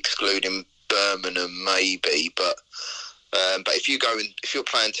 Maybe excluding Birmingham, maybe, but if you're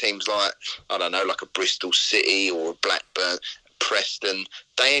playing teams like, I don't know, like a Bristol City or a Blackburn, Preston,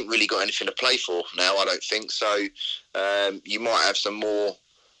 they ain't really got anything to play for now, I don't think. So you might have some more.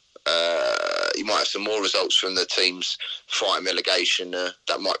 You might have some more results from the teams fighting relegation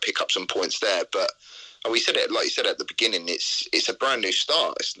that might pick up some points there, but. We said it, like you said at the beginning, it's a brand new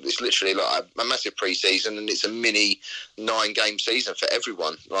start. It's literally like a massive pre-season, and it's a mini 9-game season for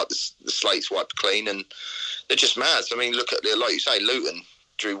everyone. Like the slate's wiped clean, and they're just mad. I mean, look at like you say, Luton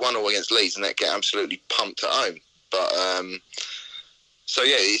drew 1-1 against Leeds, and they get absolutely pumped at home. But so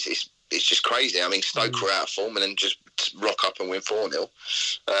yeah, it's just crazy. I mean, Stoke were out of form and then just rock up and win 4-0.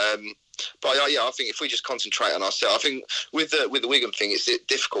 But yeah, I think if we just concentrate on ourselves, I think with the Wigan thing, it's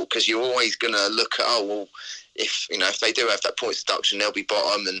difficult because you're always going to look at, if they do have that points deduction, they'll be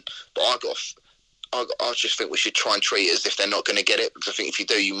bottom. But I just think we should try and treat it as if they're not going to get it, because I think if you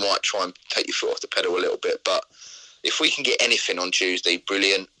do, you might try and take your foot off the pedal a little bit. But if we can get anything on Tuesday,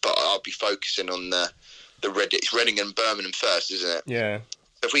 brilliant. But I'll be focusing on the Reading and Birmingham first, isn't it? Yeah.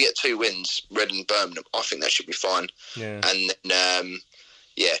 If we get 2 wins, Reading and Birmingham, I think that should be fine. Yeah. And then,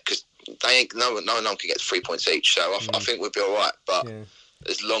 because no one can get 3 points each, so I think we'll be all right. But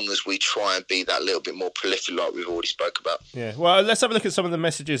as long as we try and be that little bit more prolific, like we've already spoke about. Yeah. Well, let's have a look at some of the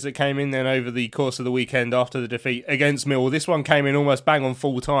messages that came in then over the course of the weekend after the defeat against Millwall. This one came in almost bang on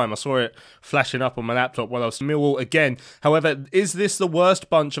full time. I saw it flashing up on my laptop while I was Millwall again. However, is this the worst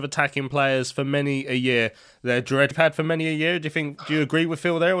bunch of attacking players for many a year that Dread have had for many a year? Do you agree with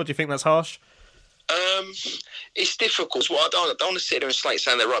Phil there, or do you think that's harsh? It's difficult. Well, I don't want to sit there and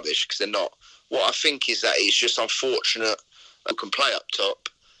saying they're rubbish, because they're not. What I think is that it's just unfortunate who can play up top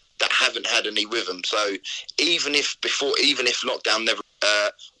that haven't had any rhythm. So even if lockdown never,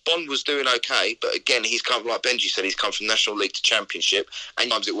 Bond was doing okay, but again, he's come, like Benji said, he's come from National League to Championship, and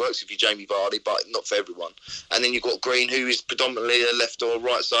sometimes it works if you're Jamie Vardy, but not for everyone. And then you've got Green, who is predominantly a left or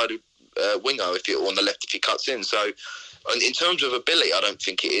right sided winger, on the left if he cuts in. So in terms of ability, I don't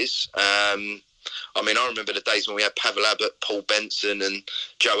think it is. I mean, I remember the days when we had Pavel Abbott, Paul Benson and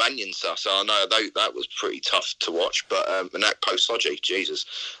Joe Anyansa, so I know that was pretty tough to watch, but and that post-Soji, Jesus.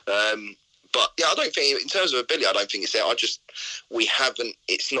 But yeah, I don't think in terms of ability, I don't think it's there.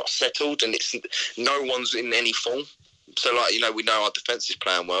 It's not settled, and no one's in any form. So, like, we know our defence is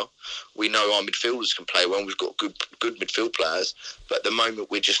playing well. We know our midfielders can play well. We've got good midfield players. But at the moment,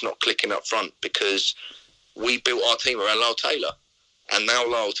 we're just not clicking up front because we built our team around Lyle Taylor. And now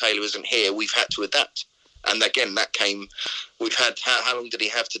Lyle Taylor isn't here. We've had to adapt. And again, that came... We've had... How long did he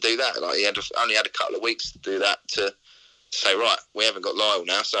have to do that? Like, he only had a couple of weeks to do that to say, right, we haven't got Lyle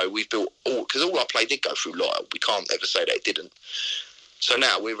now. So we've built all... Because all our play did go through Lyle. We can't ever say that it didn't. So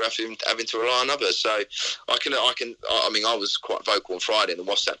now we're having to rely on others. So I was quite vocal on Friday in the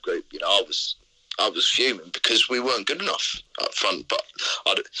WhatsApp group. I was fuming because we weren't good enough up front. But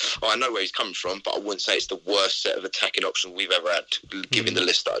I know where he's coming from, but I wouldn't say it's the worst set of attacking options we've ever had, given the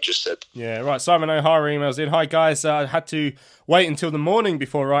list that I just said. Yeah, right. Simon O'Hara emails in. Hi, guys. I had to wait until the morning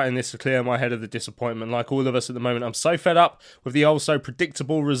before writing this to clear my head of the disappointment. Like all of us at the moment, I'm so fed up with the also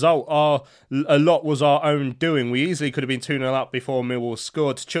predictable result. A lot was our own doing. We easily could have been 2-0 up before Millwall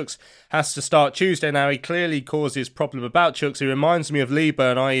scored. Chuks has to start Tuesday now. He clearly causes problem about Chuks. He reminds me of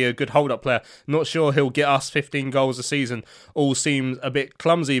Lieburn, i.e. a good hold-up player. Not sure he'll get us 15 goals a season. All seems a bit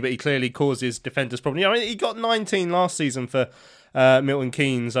clumsy, but he clearly causes defenders problem. He got 19 last season for Milton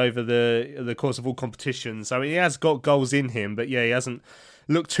Keynes over the course of all competitions. So he has got goals in him, but yeah, he hasn't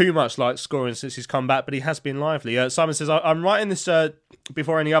looked too much like scoring since he's come back, but he has been lively. Simon says, I'm writing this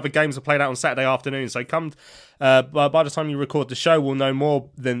before any other games are played out on Saturday afternoon, so come by the time you record the show, we'll know more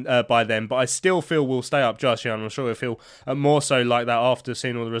than by then, but I still feel we'll stay up, Josh, and I'm sure we'll feel more so like that after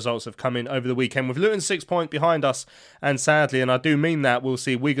seeing all the results have come in over the weekend. With Luton 6 points behind us, and sadly, and I do mean that, we'll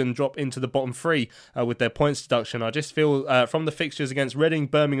see Wigan drop into the bottom three with their points deduction. I just feel from the fixtures against Reading,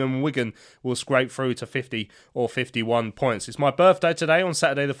 Birmingham and Wigan, we'll scrape through to 50 or 51 points. It's my birthday today on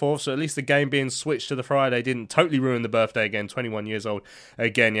Saturday the 4th, so at least the game being switched to the Friday didn't totally ruin the birthday again. 21 years old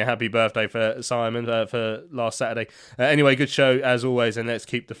again. Yeah, happy birthday for Simon for last Saturday. Anyway, good show as always, and let's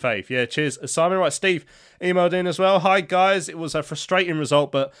keep the faith. Yeah, cheers, Simon. Right, Steve emailed in as well. Hi guys, it was a frustrating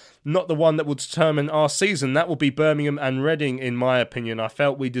result, but not the one that will determine our season. That will be Birmingham and Reading, in my opinion. I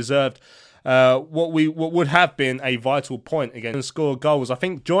felt we deserved what would have been a vital point again and score goals. I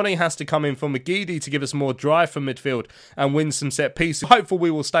think Johnny has to come in for McGeady to give us more drive from midfield and win some set pieces. Hopefully we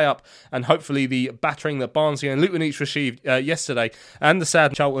will stay up, and hopefully the battering that Barnsley and Luton each received yesterday and the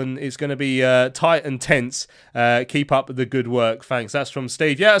sad Charlton is going to be tight and tense. Keep up the good work. Thanks. That's from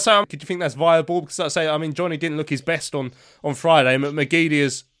Steve. Yeah, so do you think that's viable? Because Johnny didn't look his best on Friday. McGeady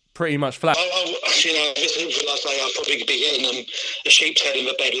is pretty much flat. I'll probably be getting a sheep's head in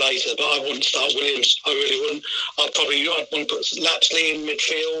the bed later, but I wouldn't start Williams. I really wouldn't. I'd want to put Lapsley in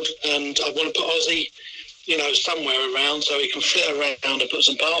midfield, and I want to put Ozzy, somewhere around so he can flit around and put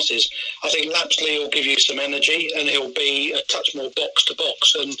some passes. I think Lapsley will give you some energy, and he'll be a touch more box to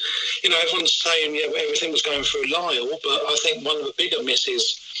box. And everyone's saying everything was going through Lyle, but I think one of the bigger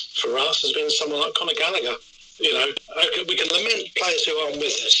misses for us has been someone like Conor Gallagher. We can lament players who aren't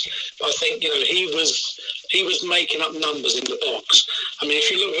with us, but I think he was making up numbers in the box. I mean, if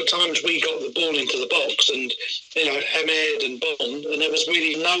you look at times we got the ball into the box, and Hamed and Bond, and there was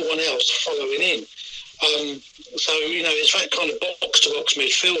really no one else following in. So it's that kind of box-to-box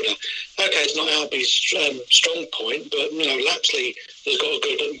midfielder. Okay, it's not Albie's strong point, but Lapsley has got a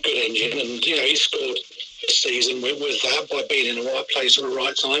good engine, and he scored this season with that by being in the right place at the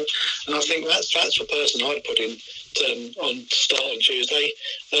right time. And I think that's the person I'd put in on start on Tuesday,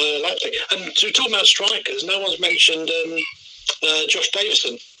 Lapsley. And to talk about strikers, no one's mentioned Josh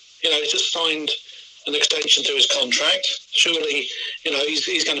Davison. He's just signed an extension to his contract. Surely,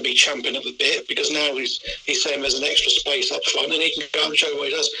 he's going to be champing at the bit, because now he's saying there's an extra space up front and he can go and show what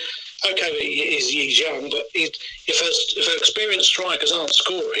he does. Okay, he's young, but if experienced strikers aren't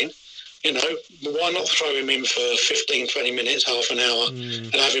scoring, why not throw him in for 15, 20 minutes, half an hour,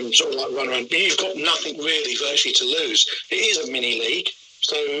 and have him sort of like run around? But you've got nothing really virtually to lose. It is a mini league,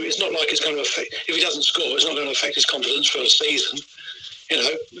 so it's not like it's going to affect, if he doesn't score, it's not going to affect his confidence for a season.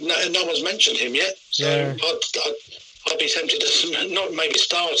 No one's mentioned him yet, so yeah. I'd be tempted to not maybe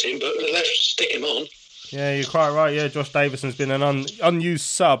start him, but let's stick him on. Yeah, you're quite right. Yeah, Josh Davison's been an unused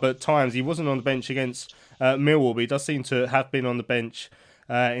sub at times. He wasn't on the bench against Millwall, but he does seem to have been on the bench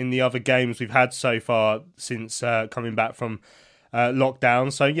in the other games we've had so far since coming back from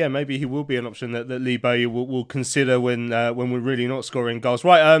lockdown. So yeah, maybe he will be an option that Lee Bowyer will consider when we're really not scoring goals.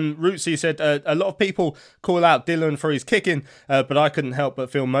 Right, Rootsy said a lot of people call out Dillon for his kicking, but I couldn't help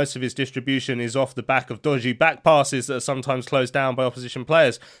but feel most of his distribution is off the back of dodgy back passes that are sometimes closed down by opposition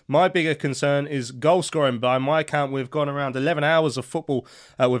players. My bigger concern is goal scoring. By my count, we've gone around 11 hours of football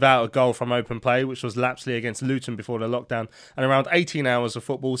without a goal from open play, which was Lapsley against Luton before the lockdown, and around 18 hours of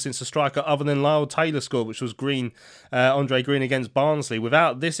football since a striker other than Lyle Taylor scored, which was Andre Green against Barnsley.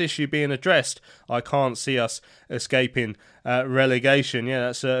 Without this issue being addressed, I can't see us escaping relegation. Yeah,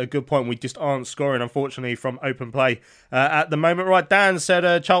 that's a good point. We just aren't scoring, unfortunately, from open play at the moment. Right, Dan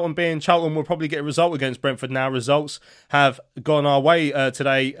said Charlton being Charlton will probably get a result against Brentford now. Results have gone our way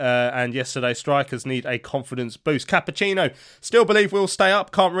today and yesterday. Strikers need a confidence boost. Cappuccino, still believe we'll stay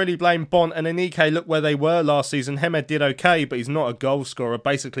up. Can't really blame Bon and Anike. Look where they were last season. Hemed did okay, but he's not a goal scorer.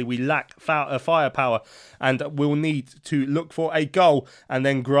 Basically, we lack firepower and we'll need to look for a goal and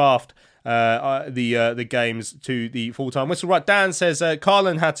then graft the games to the full-time whistle. Right, Dan says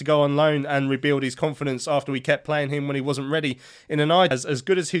Carlin had to go on loan and rebuild his confidence after we kept playing him when he wasn't ready in an eye. As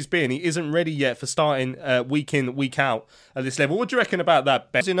good as he's been, he isn't ready yet for starting week in, week out at this level. What do you reckon about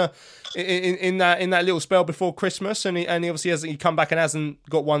that, Ben? In that little spell before Christmas, and he obviously hasn't come back and hasn't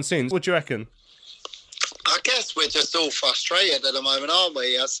got one since. What do you reckon? I guess we're just all frustrated at the moment, aren't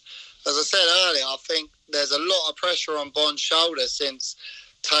we? As I said earlier, I think there's a lot of pressure on Bon's shoulders since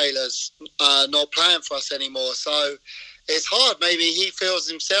Taylor's not playing for us anymore. So it's hard. Maybe he feels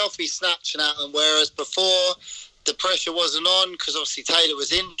himself he's snatching at them, whereas before the pressure wasn't on because obviously Taylor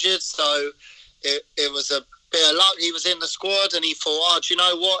was injured. So it was a bit of luck. He was in the squad and he thought, do you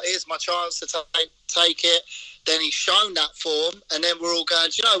know what? Here's my chance to take it. Then he's shown that form, and then we're all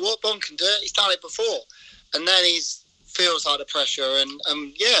going, do you know what? Bon can do it. He's done it before. And then feels like the pressure,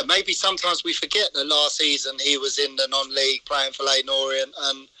 and yeah, maybe sometimes we forget that last season he was in the non-league playing for Leyton Orient,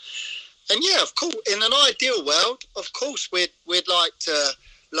 and yeah, of course, in an ideal world, of course, we'd like to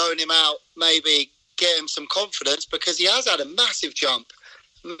loan him out, maybe get him some confidence, because he has had a massive jump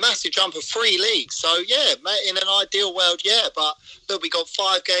of 3 leagues. So yeah, in an ideal world, yeah, but look, we got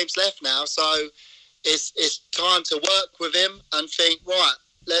 5 games left now, so it's time to work with him and think, right,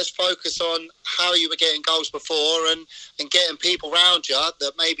 let's focus on how you were getting goals before and getting people around you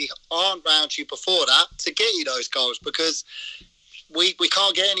that maybe aren't around you before that to get you those goals, because we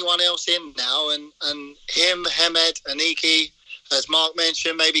can't get anyone else in now. And him, Hemed, Anike, as Mark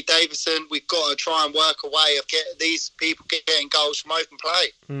mentioned, maybe Davison, we've got to try and work a way of getting these people getting goals from open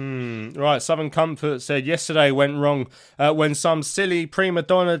play. Right, Southern Comfort said yesterday went wrong when some silly prima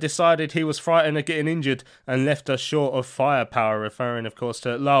donna decided he was frightened of getting injured and left us short of firepower, referring of course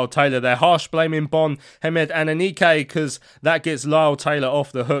to Lyle Taylor. They're harsh blaming Bon, Hemed and Anike because that gets Lyle Taylor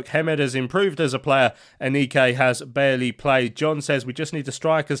off the hook. Hemed has improved as a player, Anike has barely played. John says we just need the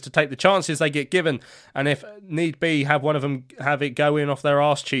strikers to take the chances they get given, and if need be, have one of them have it go in off their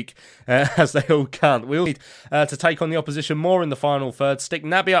arse cheek, as they all can't. We all need to take on the opposition more in the final third, stick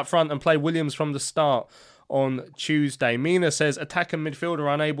Naby up front and play Williams from the start on Tuesday. Mina says attacker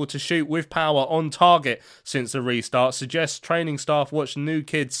midfielder unable to shoot with power on target since the restart. Suggests training staff watch new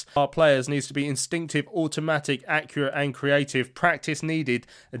kids. Our players needs to be instinctive, automatic, accurate and creative. Practice needed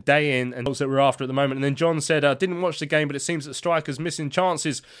a day in, and that's what we're after at the moment. And then John said, I didn't watch the game, but it seems that strikers missing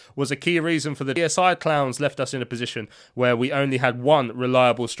chances was a key reason for the DSI clowns left us in a position where we only had one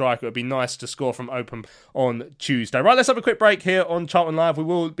reliable striker. It would be nice to score from open on Tuesday. Right, let's have a quick break here on Charlton Live. We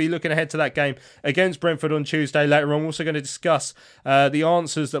will be looking ahead to that game against Brentford on Tuesday. Later on, we're also going to discuss the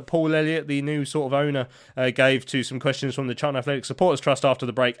answers that Paul Elliott, the new sort of owner, gave to some questions from the Charlton Athletic Supporters Trust after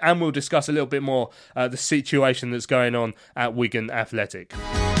the break, and we'll discuss a little bit more the situation that's going on at Wigan Athletic.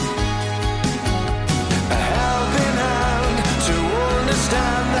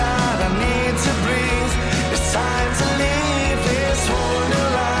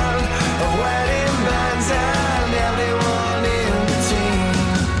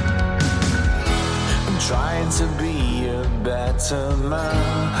 To be a better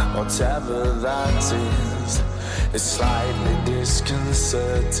man, whatever that is, it's slightly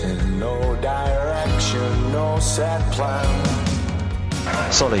disconcerting. No direction, no set plan.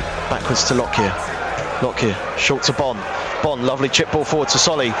 Solly backwards to Lockyer. Lockyer short to Bon. Bon, lovely chip ball forward to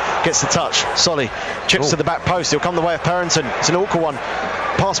Solly. Gets the touch. Solly chips to the back post. He'll come the way of Perrington. It's an awkward one.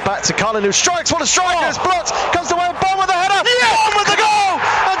 Pass back to Cullen, who strikes. What a strike! It's blocked. Comes the way of Bon with the header. Yes! Bon with the goal,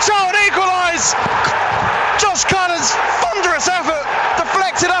 and Charlton equalise. Josh Cullen's thunderous effort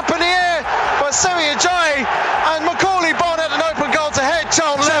deflected up in the air by Semi Ajayi, and Macaulay Bon had an open goal to head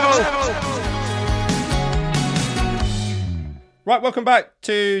Charlton level. Right, welcome back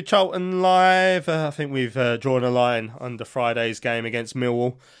to Charlton Live. I think we've drawn a line under Friday's game against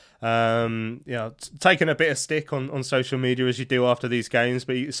Millwall. Taking a bit of stick on social media as you do after these games,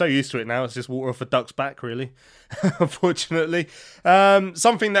 but you're so used to it now, it's just water off a duck's back, really, unfortunately.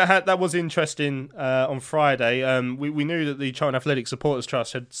 Something that was interesting on Friday, we knew that the Charlton Athletic Supporters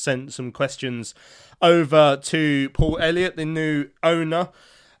Trust had sent some questions over to Paul Elliott, the new owner,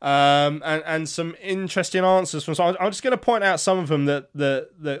 and some interesting answers from. So I'm just going to point out some of them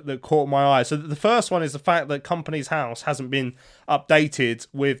that caught my eye. So the first one is the fact that Company's House hasn't been updated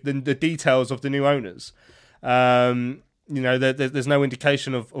with the details of the new owners. There's no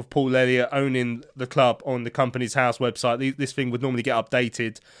indication of Paul Elliott owning the club on the Company's House website. This thing would normally get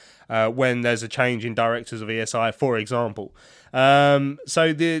updated when there's a change in directors of ESI, for example.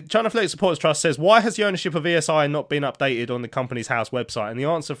 So the Charlton Athletic Supporters Trust says, why has the ownership of ESI not been updated on the Company's House website? And the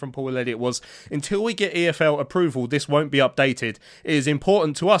answer from Paul Elliott was, until we get EFL approval, this won't be updated. It is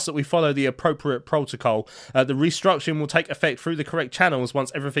important to us that we follow the appropriate protocol. The restructuring will take effect through the correct channels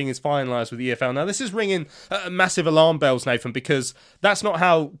once everything is finalised with EFL. Now, this is ringing massive alarm bells, Nathan, because that's not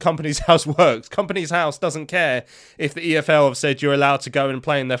how Company's House works. Company's House doesn't care if the EFL have said you're allowed to go and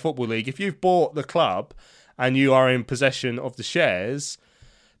play in their football league. If you've bought the club and you are in possession of the shares,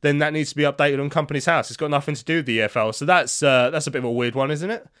 then that needs to be updated on Company's House. It's got nothing to do with the EFL. So that's a bit of a weird one,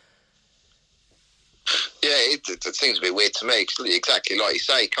 isn't it? Yeah, it seems a bit weird to me. Exactly like you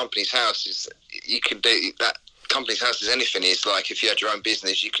say, Company's House is, you can do that. Company's House is anything. It's like if you had your own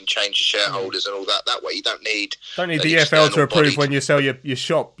business, you can change your shareholders and all that. That way, you don't need the EFL to approve when you sell your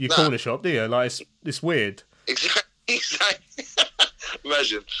shop, your corner shop, do you? Like it's weird. Exactly.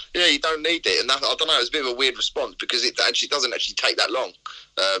 Imagine. Yeah, you don't need it. And I don't know, it's a bit of a weird response because it actually doesn't actually take that long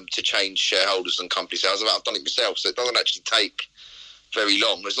to change shareholders and Company's House. I've done it myself, so it doesn't actually take very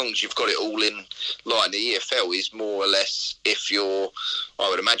long. As long as you've got it all in line. The EFL is more or less, if you're, I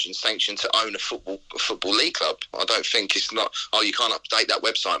would imagine, sanctioned to own a football league club. I don't think it's not, you can't update that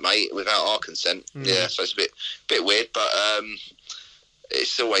website, mate, without our consent. Yeah, so it's a bit weird, but it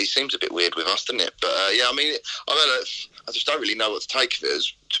always seems a bit weird with us, doesn't it? But I mean, I just don't really know what to take of it,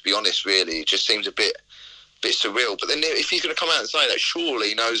 to be honest, really. It just seems a bit surreal. But then if he's going to come out and say that, surely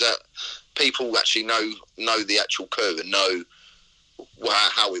he knows that people actually know the actual curve and know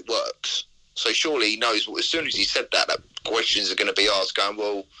how it works. So surely he knows, as soon as he said that questions are going to be asked going,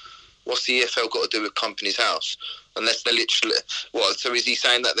 well, what's the EFL got to do with Company's House? Unless they're literally... so is he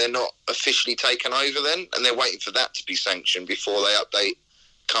saying that they're not officially taken over then? And they're waiting for that to be sanctioned before they update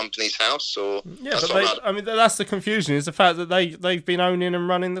Company's House? Or yeah, but that's the confusion, is the fact that they've been owning and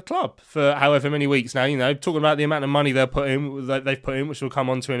running the club for however many weeks now. You know, talking about the amount of money they've put in, which we'll come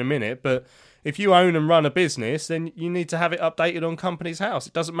on to in a minute, but if you own and run a business, then you need to have it updated on Company's House.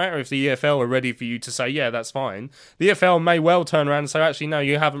 It doesn't matter if the EFL are ready for you to say, yeah, that's fine. The EFL may well turn around and say, actually, no,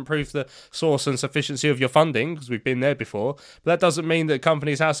 you haven't proved the source and sufficiency of your funding, because we've been there before. But that doesn't mean that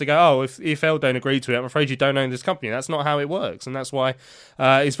Company's House to go, oh, if EFL don't agree to it, I'm afraid you don't own this company. That's not how it works, and that's why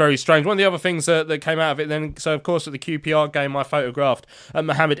it's very strange. One of the other things that came out of it then, so of course at the QPR game, I photographed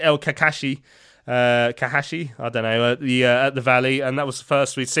Mohamed El Kakashi, Kahashi, I don't know, at the Valley, and that was the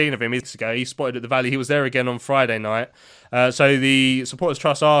first we'd seen of him weeks ago. He spotted at the Valley. He was there again on Friday night. So the Supporters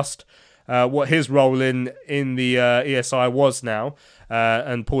Trust asked what his role in the ESI was now,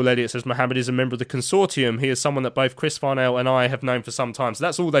 and Paul Elliott says Mohamed is a member of the consortium. He is someone that both Chris Farnell and I have known for some time. So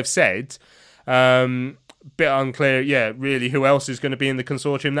that's all they've said. Bit unclear, yeah, really, who else is going to be in the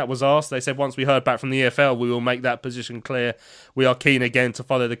consortium? That was asked. They said once we heard back from the EFL, we will make that position clear. We are keen again to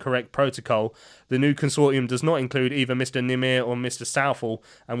follow the correct protocol. The new consortium does not include either Mr. Nimir or Mr. Southall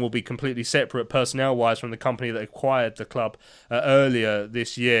and will be completely separate personnel-wise from the company that acquired the club earlier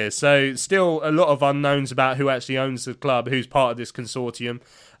this year. So still a lot of unknowns about who actually owns the club, who's part of this consortium.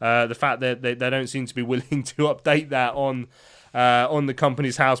 The fact that they don't seem to be willing to update that on the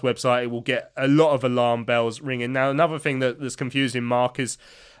Company's House website, it will get a lot of alarm bells ringing. Now, another thing that's confusing, Mark, is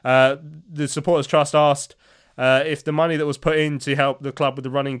the Supporters Trust asked if the money that was put in to help the club with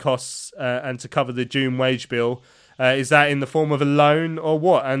the running costs and to cover the June wage bill, is that in the form of a loan or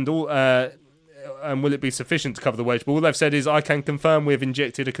what? And will it be sufficient to cover the wage bill? All they've said is, I can confirm we've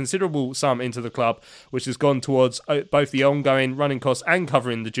injected a considerable sum into the club, which has gone towards both the ongoing running costs and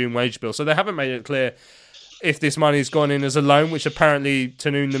covering the June wage bill. So they haven't made it clear if this money's gone in as a loan, which apparently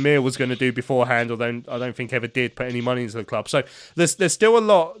Tanoon Namir was going to do beforehand, although I don't think ever did put any money into the club. So there's still a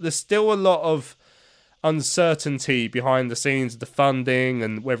lot of uncertainty behind the scenes of the funding,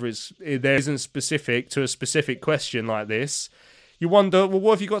 and whether there isn't specific to a specific question like this. You wonder, well,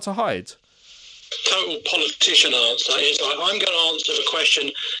 what have you got to hide? Total politician answer is like, I'm going to answer the question,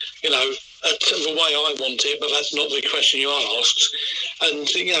 the way I want it, but that's not the question you asked. And,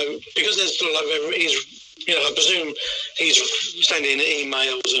 because there's sort of I presume he's sending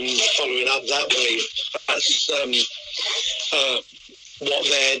emails and following up that way. That's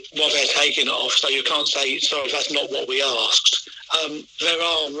what they're taking it off. So you can't say, sorry, that's not what we asked. There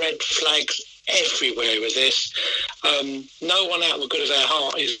are red flags everywhere with this. No one out of the good of their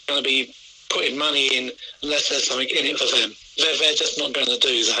heart is going to be putting money in unless there's something in it for them. They're just not going to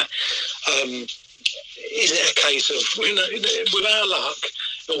do that. Is it a case of, with our luck,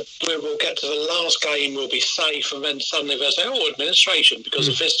 we'll get to the last game, we'll be safe, and then suddenly they'll say, administration, because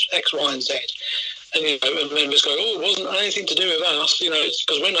of this X, Y, and Z. And, and then just go, it wasn't anything to do with us, it's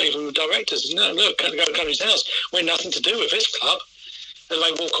because we're not even the directors. No, look, go to his house. We're nothing to do with this club. And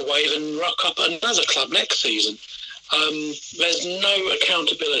they walk away and rock up at another club next season. There's no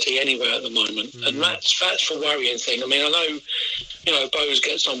accountability anywhere at the moment, and that's the worrying thing. I mean, I know, Bose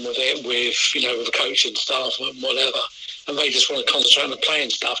gets on with it with the coaching staff and whatever, and they just want to concentrate on the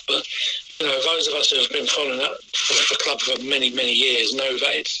playing stuff. But those of us who have been following that the club for many, many years know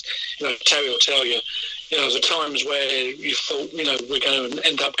that it's, Terry will tell you, the times where you thought, we're going to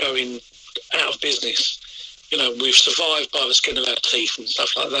end up going out of business. We've survived by the skin of our teeth and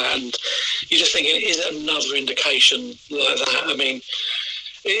stuff like that. And you're just thinking, is it another indication like that? I mean,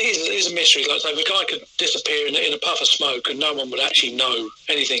 it is a mystery. Like, so the guy could disappear in a puff of smoke and no one would actually know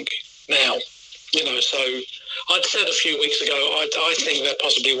anything now. So I'd said a few weeks ago, I think they're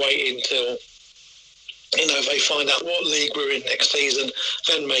possibly waiting till, they find out what league we're in next season,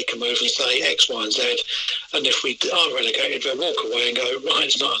 then make a move and say X, Y, and Z. And if we are relegated, they'll walk away and go, right,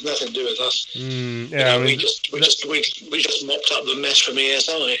 it's nothing to do with us. We just mopped up the mess from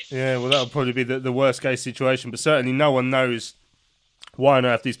ESI. Yeah, well, that'll probably be the worst case situation, but certainly no one knows why on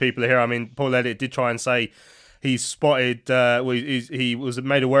earth these people are here. I mean, Paul Elliott did try and say he spotted, he was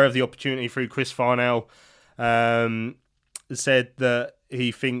made aware of the opportunity through Chris Farnell, said that he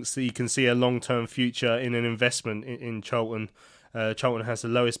thinks that he can see a long-term future in an investment in Charlton. Charlton has the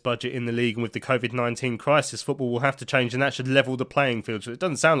lowest budget in the league, and with the COVID-19 crisis, football will have to change, and that should level the playing field. So it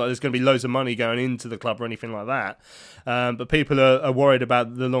doesn't sound like there's going to be loads of money going into the club or anything like that. But people are worried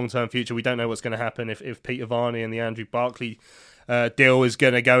about the long-term future. We don't know what's going to happen if Peter Varney and the Andrew Barkley deal is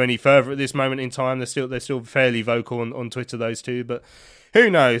going to go any further at this moment in time. They're still fairly vocal on Twitter, those two, but who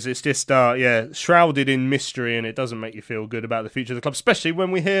knows? It's just, shrouded in mystery, and it doesn't make you feel good about the future of the club, especially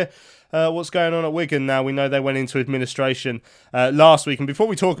when we hear what's going on at Wigan now. We know they went into administration last week, and before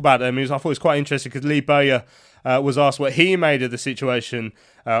we talk about them, I thought it was quite interesting because Lee Bowyer was asked what he made of the situation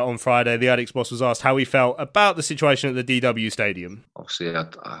on Friday. The Addicks boss was asked how he felt about the situation at the DW Stadium. Obviously,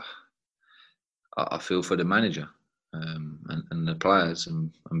 I feel for the manager and the players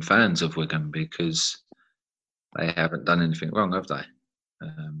and fans of Wigan, because they haven't done anything wrong, have they?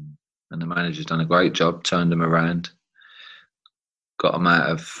 And the manager's done a great job, turned them around, got them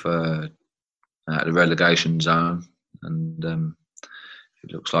out of the relegation zone, and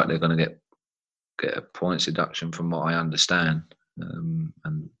it looks like they're going to get a points deduction from what I understand. And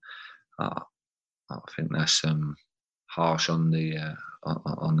I think that's harsh on the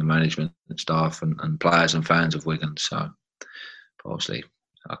management and staff and players and fans of Wigan. So obviously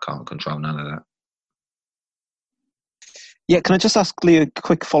I can't control none of that. Yeah, can I just ask Lee a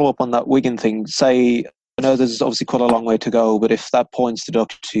quick follow-up on that Wigan thing? Say, I know there's obviously quite a long way to go, but if that points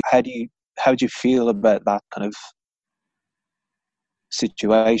deduction, how do you feel about that kind of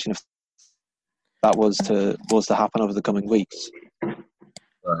situation if that was to happen over the coming weeks?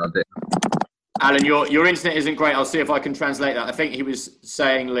 Alan, your internet isn't great. I'll see if I can translate that. I think he was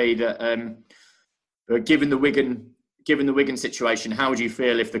saying, Lee, that given the Wigan situation, how would you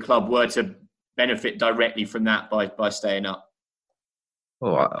feel if the club were to benefit directly from that by staying up?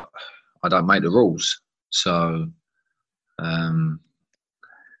 Well, I don't make the rules, so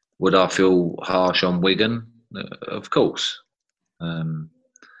would I feel harsh on Wigan? Of course, but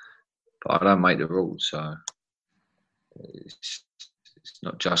I don't make the rules, so it's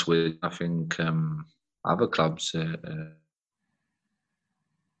not just Wigan. I think other clubs, it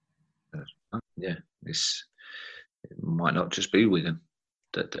might not just be Wigan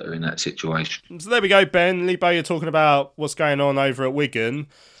that are in that situation. So there we go, Ben. Lee Bowyer talking about what's going on over at Wigan.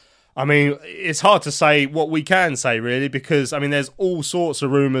 I mean, it's hard to say what we can say, really, because, I mean, there's all sorts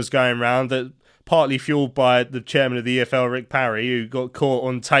of rumours going around that partly fueled by the chairman of the EFL, Rick Parry, who got caught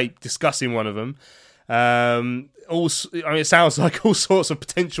on tape discussing one of them. It sounds like all sorts of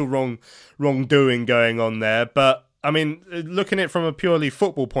potential wrongdoing going on there, but I mean, looking at it from a purely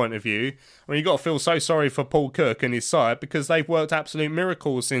football point of view, I mean, you've got to feel so sorry for Paul Cook and his side because they've worked absolute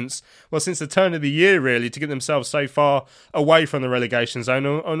miracles since the turn of the year, really, to get themselves so far away from the relegation zone.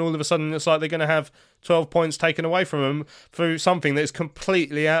 And all of a sudden, it's like they're going to have 12 points taken away from them through something that is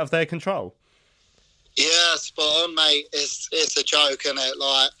completely out of their control. Yeah, spot on, mate. It's a joke, isn't it?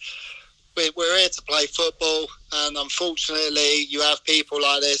 Like, we're here to play football, and unfortunately, you have people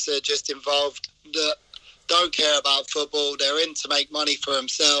like this that are just involved that don't care about football. They're in to make money for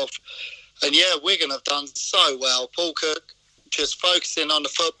himself. And yeah, Wigan have done so well. Paul Cook just focusing on the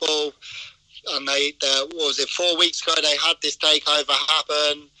football. And what was it, 4 weeks ago, they had this takeover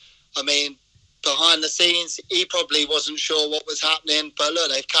happen. I mean, behind the scenes, he probably wasn't sure what was happening. But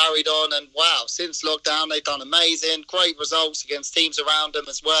look, they've carried on. And wow, since lockdown, they've done amazing. Great results against teams around them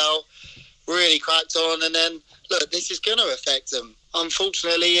as well. Really cracked on. And then, look, this is going to affect them.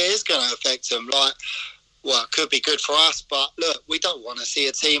 Unfortunately, it is going to affect them. Like, well, it could be good for us, but look, we don't want to see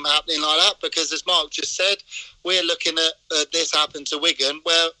a team happening like that because, as Mark just said, we're looking at this happen to Wigan,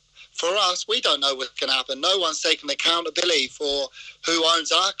 where for us, we don't know what's going to happen. No one's taking accountability for who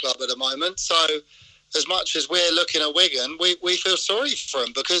owns our club at the moment. So as much as we're looking at Wigan, we feel sorry for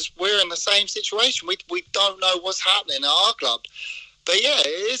them because we're in the same situation. We don't know what's happening at our club. But yeah,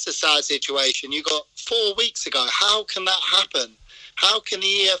 it is a sad situation. You got 4 weeks ago. How can that happen? How can the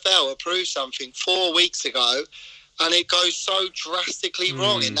EFL approve something 4 weeks ago and it goes so drastically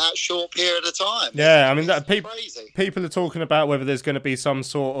wrong in that short period of time? Yeah, I mean, crazy. People are talking about whether there's going to be some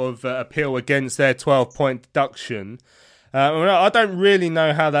sort of appeal against their 12-point deduction. I don't really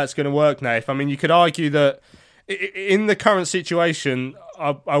know how that's going to work, Nath. I mean, you could argue that in the current situation,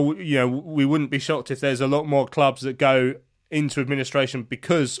 we wouldn't be shocked if there's a lot more clubs that go into administration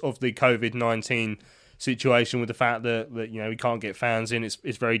because of the COVID-19 situation, with the fact that we can't get fans in.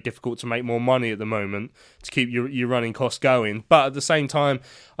 It's very difficult to make more money at the moment to keep your running costs going. But at the same time,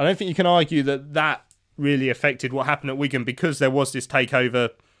 I don't think you can argue that really affected what happened at Wigan because there was this takeover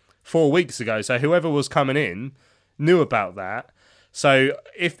 4 weeks ago. So whoever was coming in knew about that. So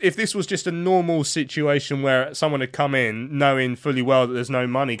if this was just a normal situation where someone had come in knowing fully well that there's no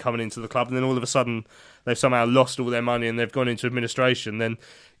money coming into the club, and then all of a sudden they've somehow lost all their money and they've gone into administration, then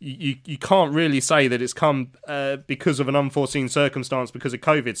you can't really say that it's come because of an unforeseen circumstance because of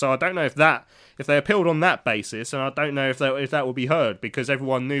COVID. So I don't know if they appealed on that basis, and I don't know if that will be heard because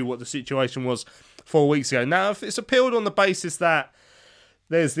everyone knew what the situation was 4 weeks ago. Now, if it's appealed on the basis that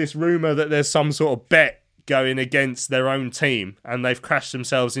there's this rumour that there's some sort of bet going against their own team and they've crashed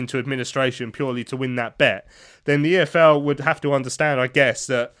themselves into administration purely to win that bet, then the EFL would have to understand, I guess,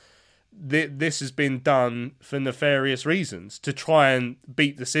 that this has been done for nefarious reasons to try and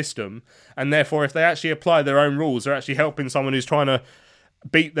beat the system, and therefore if they actually apply their own rules, they're actually helping someone who's trying to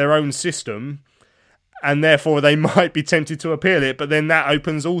beat their own system, and therefore they might be tempted to appeal it. But then that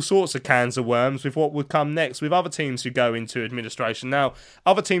opens all sorts of cans of worms with what would come next with other teams who go into administration. Now,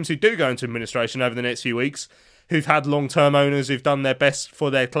 other teams who do go into administration over the next few weeks, who've had long-term owners who've done their best for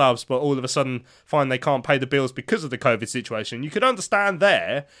their clubs, but all of a sudden find they can't pay the bills because of the COVID situation. You could understand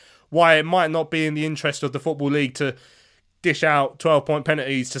there why it might not be in the interest of the Football League to dish out 12-point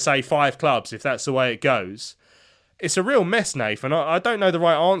penalties to, say, 5 clubs, if that's the way it goes. It's a real mess, Nathan. I don't know the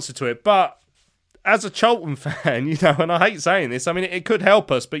right answer to it, but as a Charlton fan, and I hate saying this, I mean, it could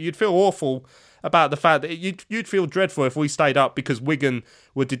help us, but you'd feel awful about the fact that you'd feel dreadful if we stayed up because Wigan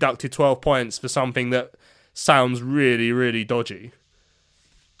were deducted 12 points for something that sounds really, really dodgy.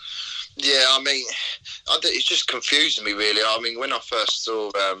 Yeah, I mean, it's just confusing me, really. I mean, when I first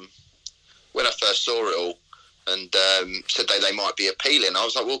saw it all and said they might be appealing, I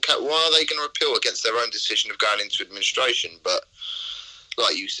was like, well, why are they going to appeal against their own decision of going into administration? But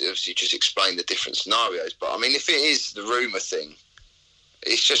like you obviously just explained the different scenarios. But I mean, if it is the rumour thing,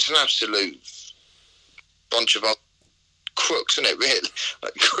 it's just an absolute bunch of crooks, isn't it, really?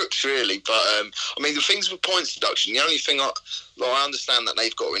 Like, crooks, really. But I mean, the things with points deduction, the only thing I understand that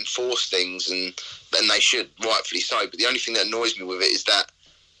they've got to enforce things, and then they should, rightfully so. But the only thing that annoys me with it is that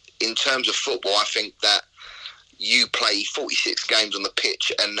in terms of football, I think that you play 46 games on the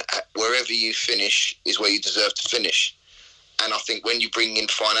pitch, and wherever you finish is where you deserve to finish. And I think when you bring in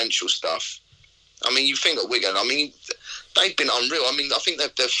financial stuff, I mean, you think at Wigan, I mean, they've been unreal. I mean, I think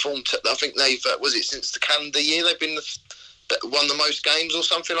they've formed. I think they've was it since the calendar year they've been won the most games or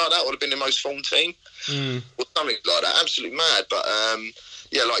something like that, or have been the most formed team, or something like that. Absolutely mad. But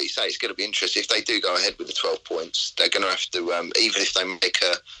yeah, like you say, it's going to be interesting if they do go ahead with the 12 points. They're going to have to, even if they make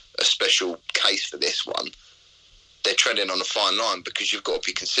a special case for this one, they're treading on a fine line because you've got to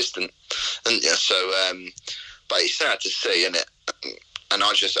be consistent. And yeah, so, but it's sad to see, isn't it? and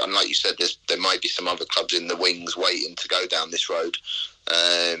like you said, there might be some other clubs in the wings waiting to go down this road.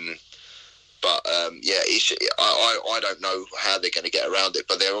 I don't know how they're going to get around it,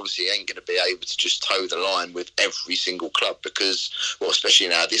 but they obviously ain't going to be able to just toe the line with every single club because, well, especially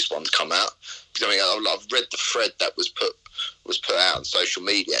now this one's come out. Because, I mean, I've read the thread that was put out on social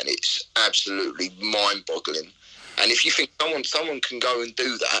media, and it's absolutely mind-boggling. And if you think someone can go and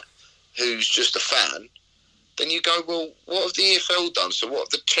do that, who's just a fan, then you go, well, what have the EFL done? So what have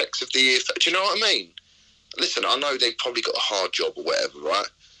the checks of the EFL? Do you know what I mean? Listen, I know they've probably got a hard job or whatever, right?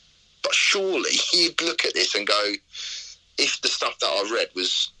 But surely you'd look at this and go, if the stuff that I read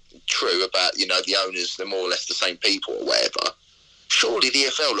was true about, the owners, they're more or less the same people or whatever, surely the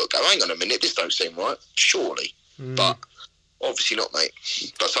EFL look, go, hang on a minute, this don't seem right. Surely. But obviously not, mate.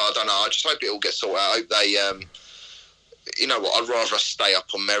 So I don't know. I just hope it all gets sorted out. I hope they, you know what, I'd rather us stay up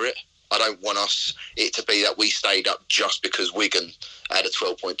on merit. I don't want it to be that we stayed up just because Wigan had a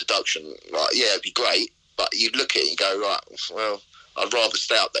 12-point deduction. Like, yeah, it'd be great, but you'd look at it and go, right, well, I'd rather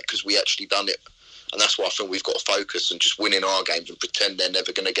stay up there because we actually done it. And that's why I think we've got to focus on just winning our games and pretend they're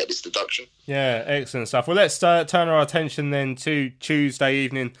never going to get this deduction. Yeah, excellent stuff. Well, let's turn our attention then to Tuesday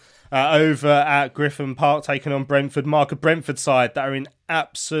evening over at Griffin Park, taking on Brentford. Mark, a Brentford side that are in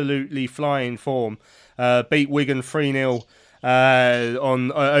absolutely flying form. Beat Wigan 3-0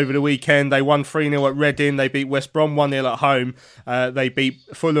 over the weekend. They won 3-0 at Reading. They beat West Brom 1-0 at home. They beat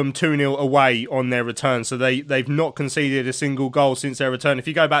Fulham 2-0 away on their return. So they've not conceded a single goal since their return. If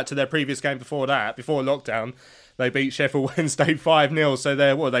you go back to their previous game before that, before lockdown, they beat Sheffield Wednesday 5-0. So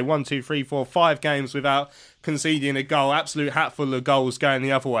they 1, 2, 3, 4, 5 games without conceding a goal. Absolute hatful of goals going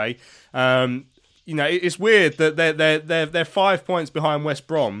the other way. It's weird that they're 5 points behind West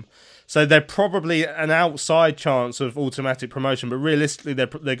Brom. So they're probably an outside chance of automatic promotion, but realistically, they're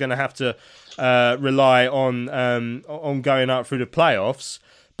going to have to rely on going up through the playoffs.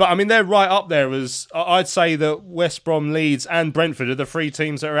 But I mean, they're right up there as I'd say that West Brom, Leeds, and Brentford are the three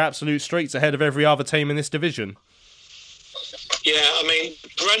teams that are absolute streaks ahead of every other team in this division. Yeah, I mean,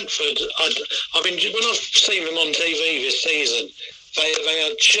 Brentford. I mean, when I've seen them on TV this season, they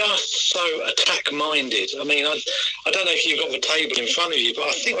are just so attack-minded. I mean, I don't know if you've got the table in front of you, but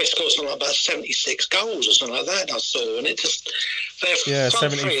I think they scored something like about 76 goals or something like that I saw, and it just...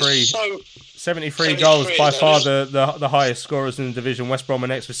 73. 73 goals, by far the highest scorers in the division. West Brom are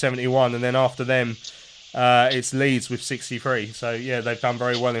next with 71, and then after them, it's Leeds with 63. So, yeah, they've done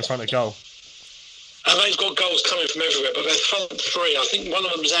very well in front of goal. And they've got goals coming from everywhere, but their front three, I think one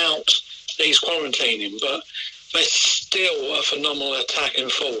of them's out, he's quarantining, but... they're still a phenomenal attacking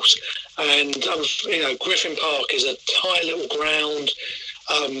force. And, Griffin Park is a tight little ground.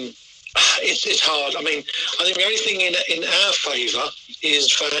 It's hard. I mean, I think the only thing in our favour is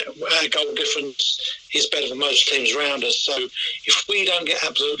that our goal difference is better than most teams around us. So if we don't get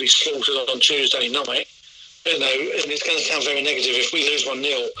absolutely slaughtered on Tuesday night, and it's going to sound very negative, if we lose 1-0,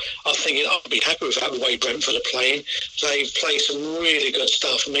 I'll be happy with that, the way Brentford are playing. They play some really good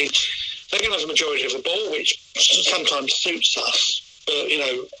stuff. I mean, they're going to have the majority of the ball, which sometimes suits us. But,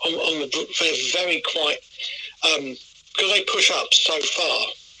 they're very quite... because they push up so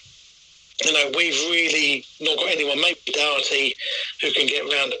far, we've really not got anyone, maybe Doherty, who can get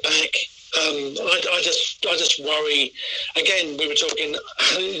round the back. I just worry. Again, we were talking,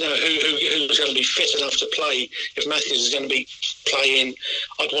 who's going to be fit enough to play. If Matthews is going to be playing,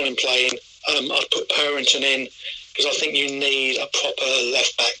 I'd want him playing. I'd put Purrington in, because I think you need a proper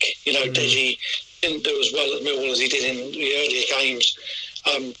left back. Deji didn't do as well at Millwall as he did in the earlier games,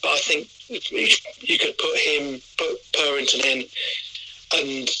 but I think you could put Purrington in,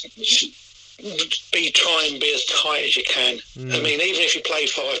 and try and be as tight as you can. I mean, even if you play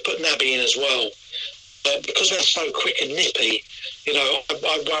 5, put Naby in as well. But because they're so quick and nippy,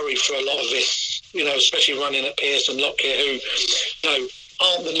 I worry for a lot of this. Especially running at Pearson, Lockyer, who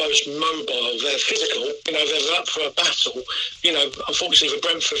aren't the most mobile. They're physical. They're up for a battle. Unfortunately, the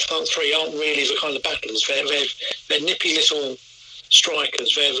Brentford front three aren't really the kind of battlers. They're nippy little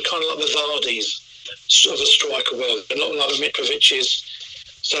strikers. They're kind of like the Vardys of the striker world. They're not like the Mitrovic's.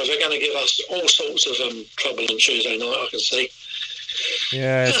 So they're going to give us all sorts of trouble on Tuesday night, I can see.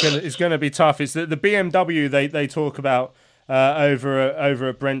 Yeah, it's going to be tough. It's the BMW they talk about over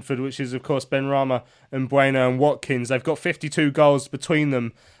at Brentford, which is, of course, Benrahma and Bueno and Watkins. They've got 52 goals between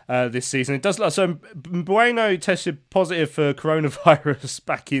them this season. It does so. Bueno tested positive for coronavirus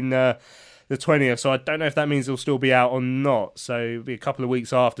back in the 20th, so I don't know if that means he'll still be out or not. So it'll be a couple of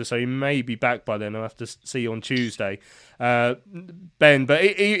weeks after, so he may be back by then. I'll have to see on Tuesday. Ben, but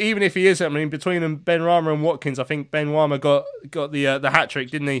even if he is, I mean, between them, Benrahma and Watkins, I think Benrahma got the hat trick,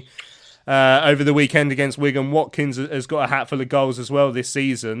 didn't he? over the weekend against Wigan. Watkins has got a hatful of goals as well this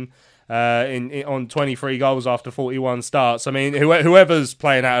season, on 23 goals after 41 starts. I mean, whoever's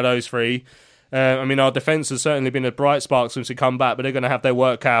playing out of those three, I mean, our defence has certainly been a bright spark since we come back, but they're going to have their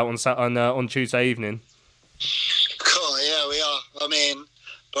work out on Tuesday evening. Cool, yeah, we are. I mean,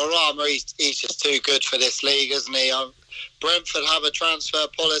 Barama, he's just too good for this league, isn't he? Brentford have a transfer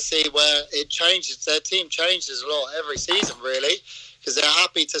policy where it changes. Their team changes a lot every season, really, because they're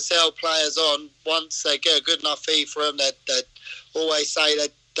happy to sell players on once they get a good enough fee for them. They always say that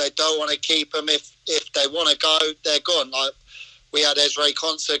they don't want to keep them. If they want to go, they're gone. Like, we had Ezra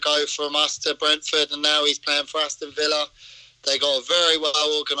Concert go from us to Brentford, and now he's playing for Aston Villa. They got a very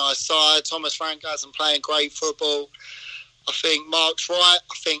well organised side. Thomas Frank hasn't playing great football. I think Mark's right.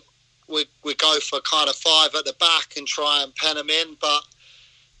 I think we go for kind of 5 at the back and try and pen them in. But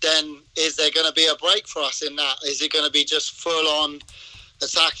then is there going to be a break for us in that? Is it going to be just full-on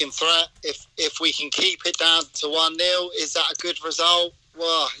attacking threat? If we can keep it down to 1-0, is that a good result?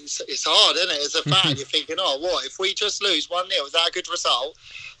 Well, it's hard, isn't it? As a fan, you're thinking, oh, what? If we just lose 1-0, is that a good result?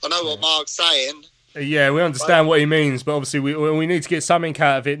 I know what Mark's saying. Yeah, we understand what he means, but obviously we need to get something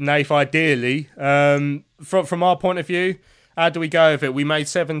out of it, Nath, ideally. From our point of view, how do we go with it? We made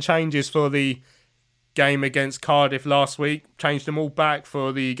 7 changes for the game against Cardiff last week, changed them all back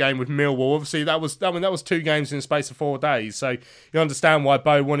for the game with Millwall. Obviously, that was 2 games in the space of 4 days, so you understand why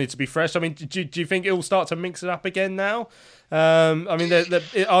Bo wanted to be fresh. I mean, do you think it will start to mix it up again now? I mean,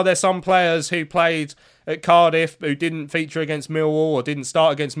 are there some players who played at Cardiff who didn't feature against Millwall or didn't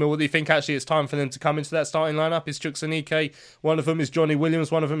start against Millwall? Do you think actually it's time for them to come into that starting lineup? Is Chukwuemeka one of them? Is Johnny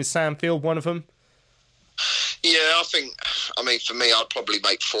Williams one of them? Is Sam Field one of them? Yeah, I mean, for me, I'd probably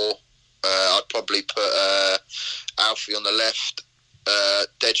make 4. I'd probably put Alfie on the left,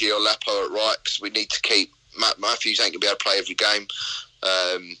 Deji or Lapo at right, because we need to keep Matt Matthews ain't going to be able to play every game.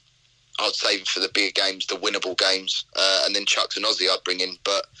 I'd save him for the bigger games, the winnable games, and then Chucks and Ozzy I'd bring in.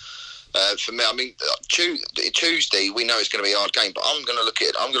 But for me, I mean, Tuesday we know it's going to be a hard game, but I'm going to look at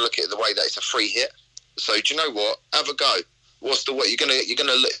it. I'm going to look at it the way that it's a free hit. So do you know what? Have a go. What's the way you're gonna?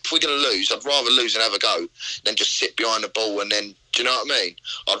 If we're gonna lose, I'd rather lose and have a go than just sit behind the ball and then. Do you know what I mean?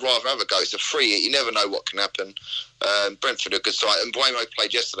 I'd rather have a go. It's a free hit. You never know what can happen. Brentford are a good side, and Buemo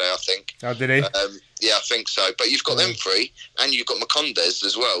played yesterday, I think. Oh, did he? Yeah, I think so. But you've got them 3, and you've got Macondes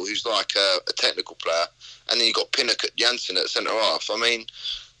as well, who's like a technical player, and then you've got Pinnock at Jansen at centre half. I mean,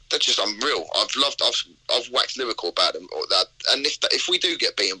 they're just unreal. I've waxed lyrical about them. Or that, and if we do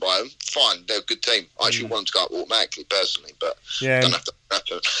get beaten by them, fine, they're a good team. I actually want them to go up automatically, personally, but don't have to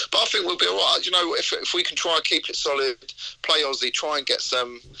happen. But I think we'll be all right. You know, if we can try and keep it solid, play Aussie, try and get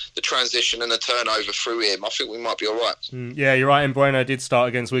the transition and the turnover through him, I think we might be all right. Yeah, you're right. And Bueno did start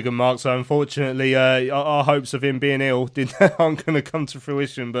against Wigan, Mark. So unfortunately, our hopes of him being ill aren't going to come to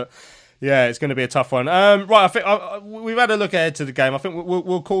fruition. But yeah, it's going to be a tough one. Right, I think we've had a look ahead to the game. I think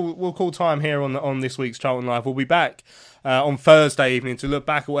we'll call time here on this week's Charlton Live. We'll be back on Thursday evening to look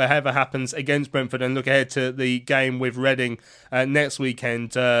back at whatever happens against Brentford and look ahead to the game with Reading next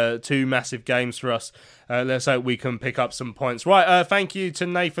weekend. 2 massive games for us. Let's hope we can pick up some points. Right, thank you to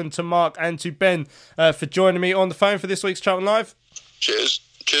Nathan, to Mark, and to Ben for joining me on the phone for this week's Charlton Live. Cheers.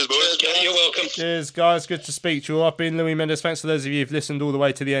 Cheers, boys. Yeah, you're welcome. Cheers, guys. Good to speak to you all. I've been Louis Mendes. Thanks to those of you who've listened all the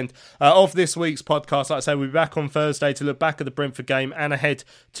way to the end of this week's podcast. Like I say, we'll be back on Thursday to look back at the Brentford game and ahead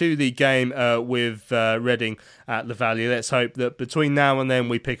to the game with Reading at the Valley. Let's hope that between now and then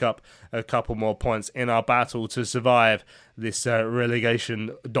we pick up a couple more points in our battle to survive this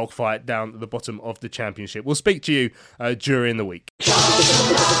relegation dogfight down at the bottom of the Championship. We'll speak to you during the week.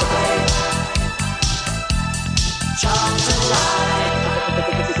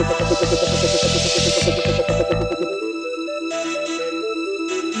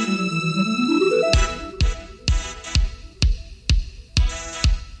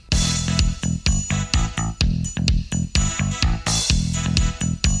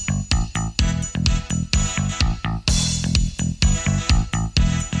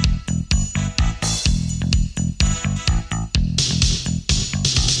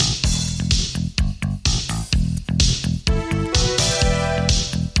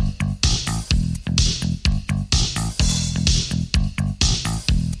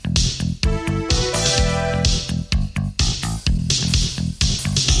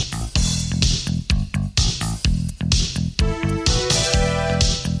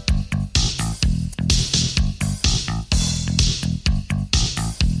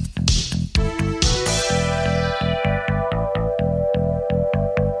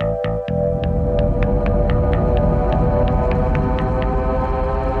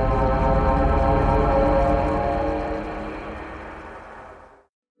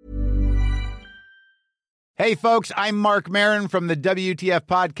 Hey, folks, I'm Mark Maron from the WTF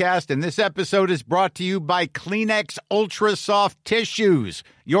Podcast, and this episode is brought to you by Kleenex Ultra Soft Tissues,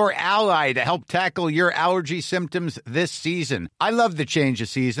 your ally to help tackle your allergy symptoms this season. I love the change of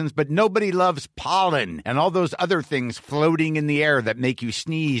seasons, but nobody loves pollen and all those other things floating in the air that make you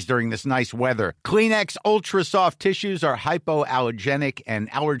sneeze during this nice weather. Kleenex Ultra Soft Tissues are hypoallergenic and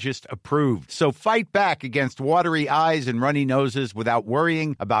allergist approved, so fight back against watery eyes and runny noses without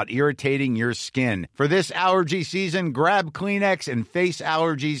worrying about irritating your skin. For this allergy season, grab Kleenex and face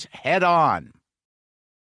allergies head on.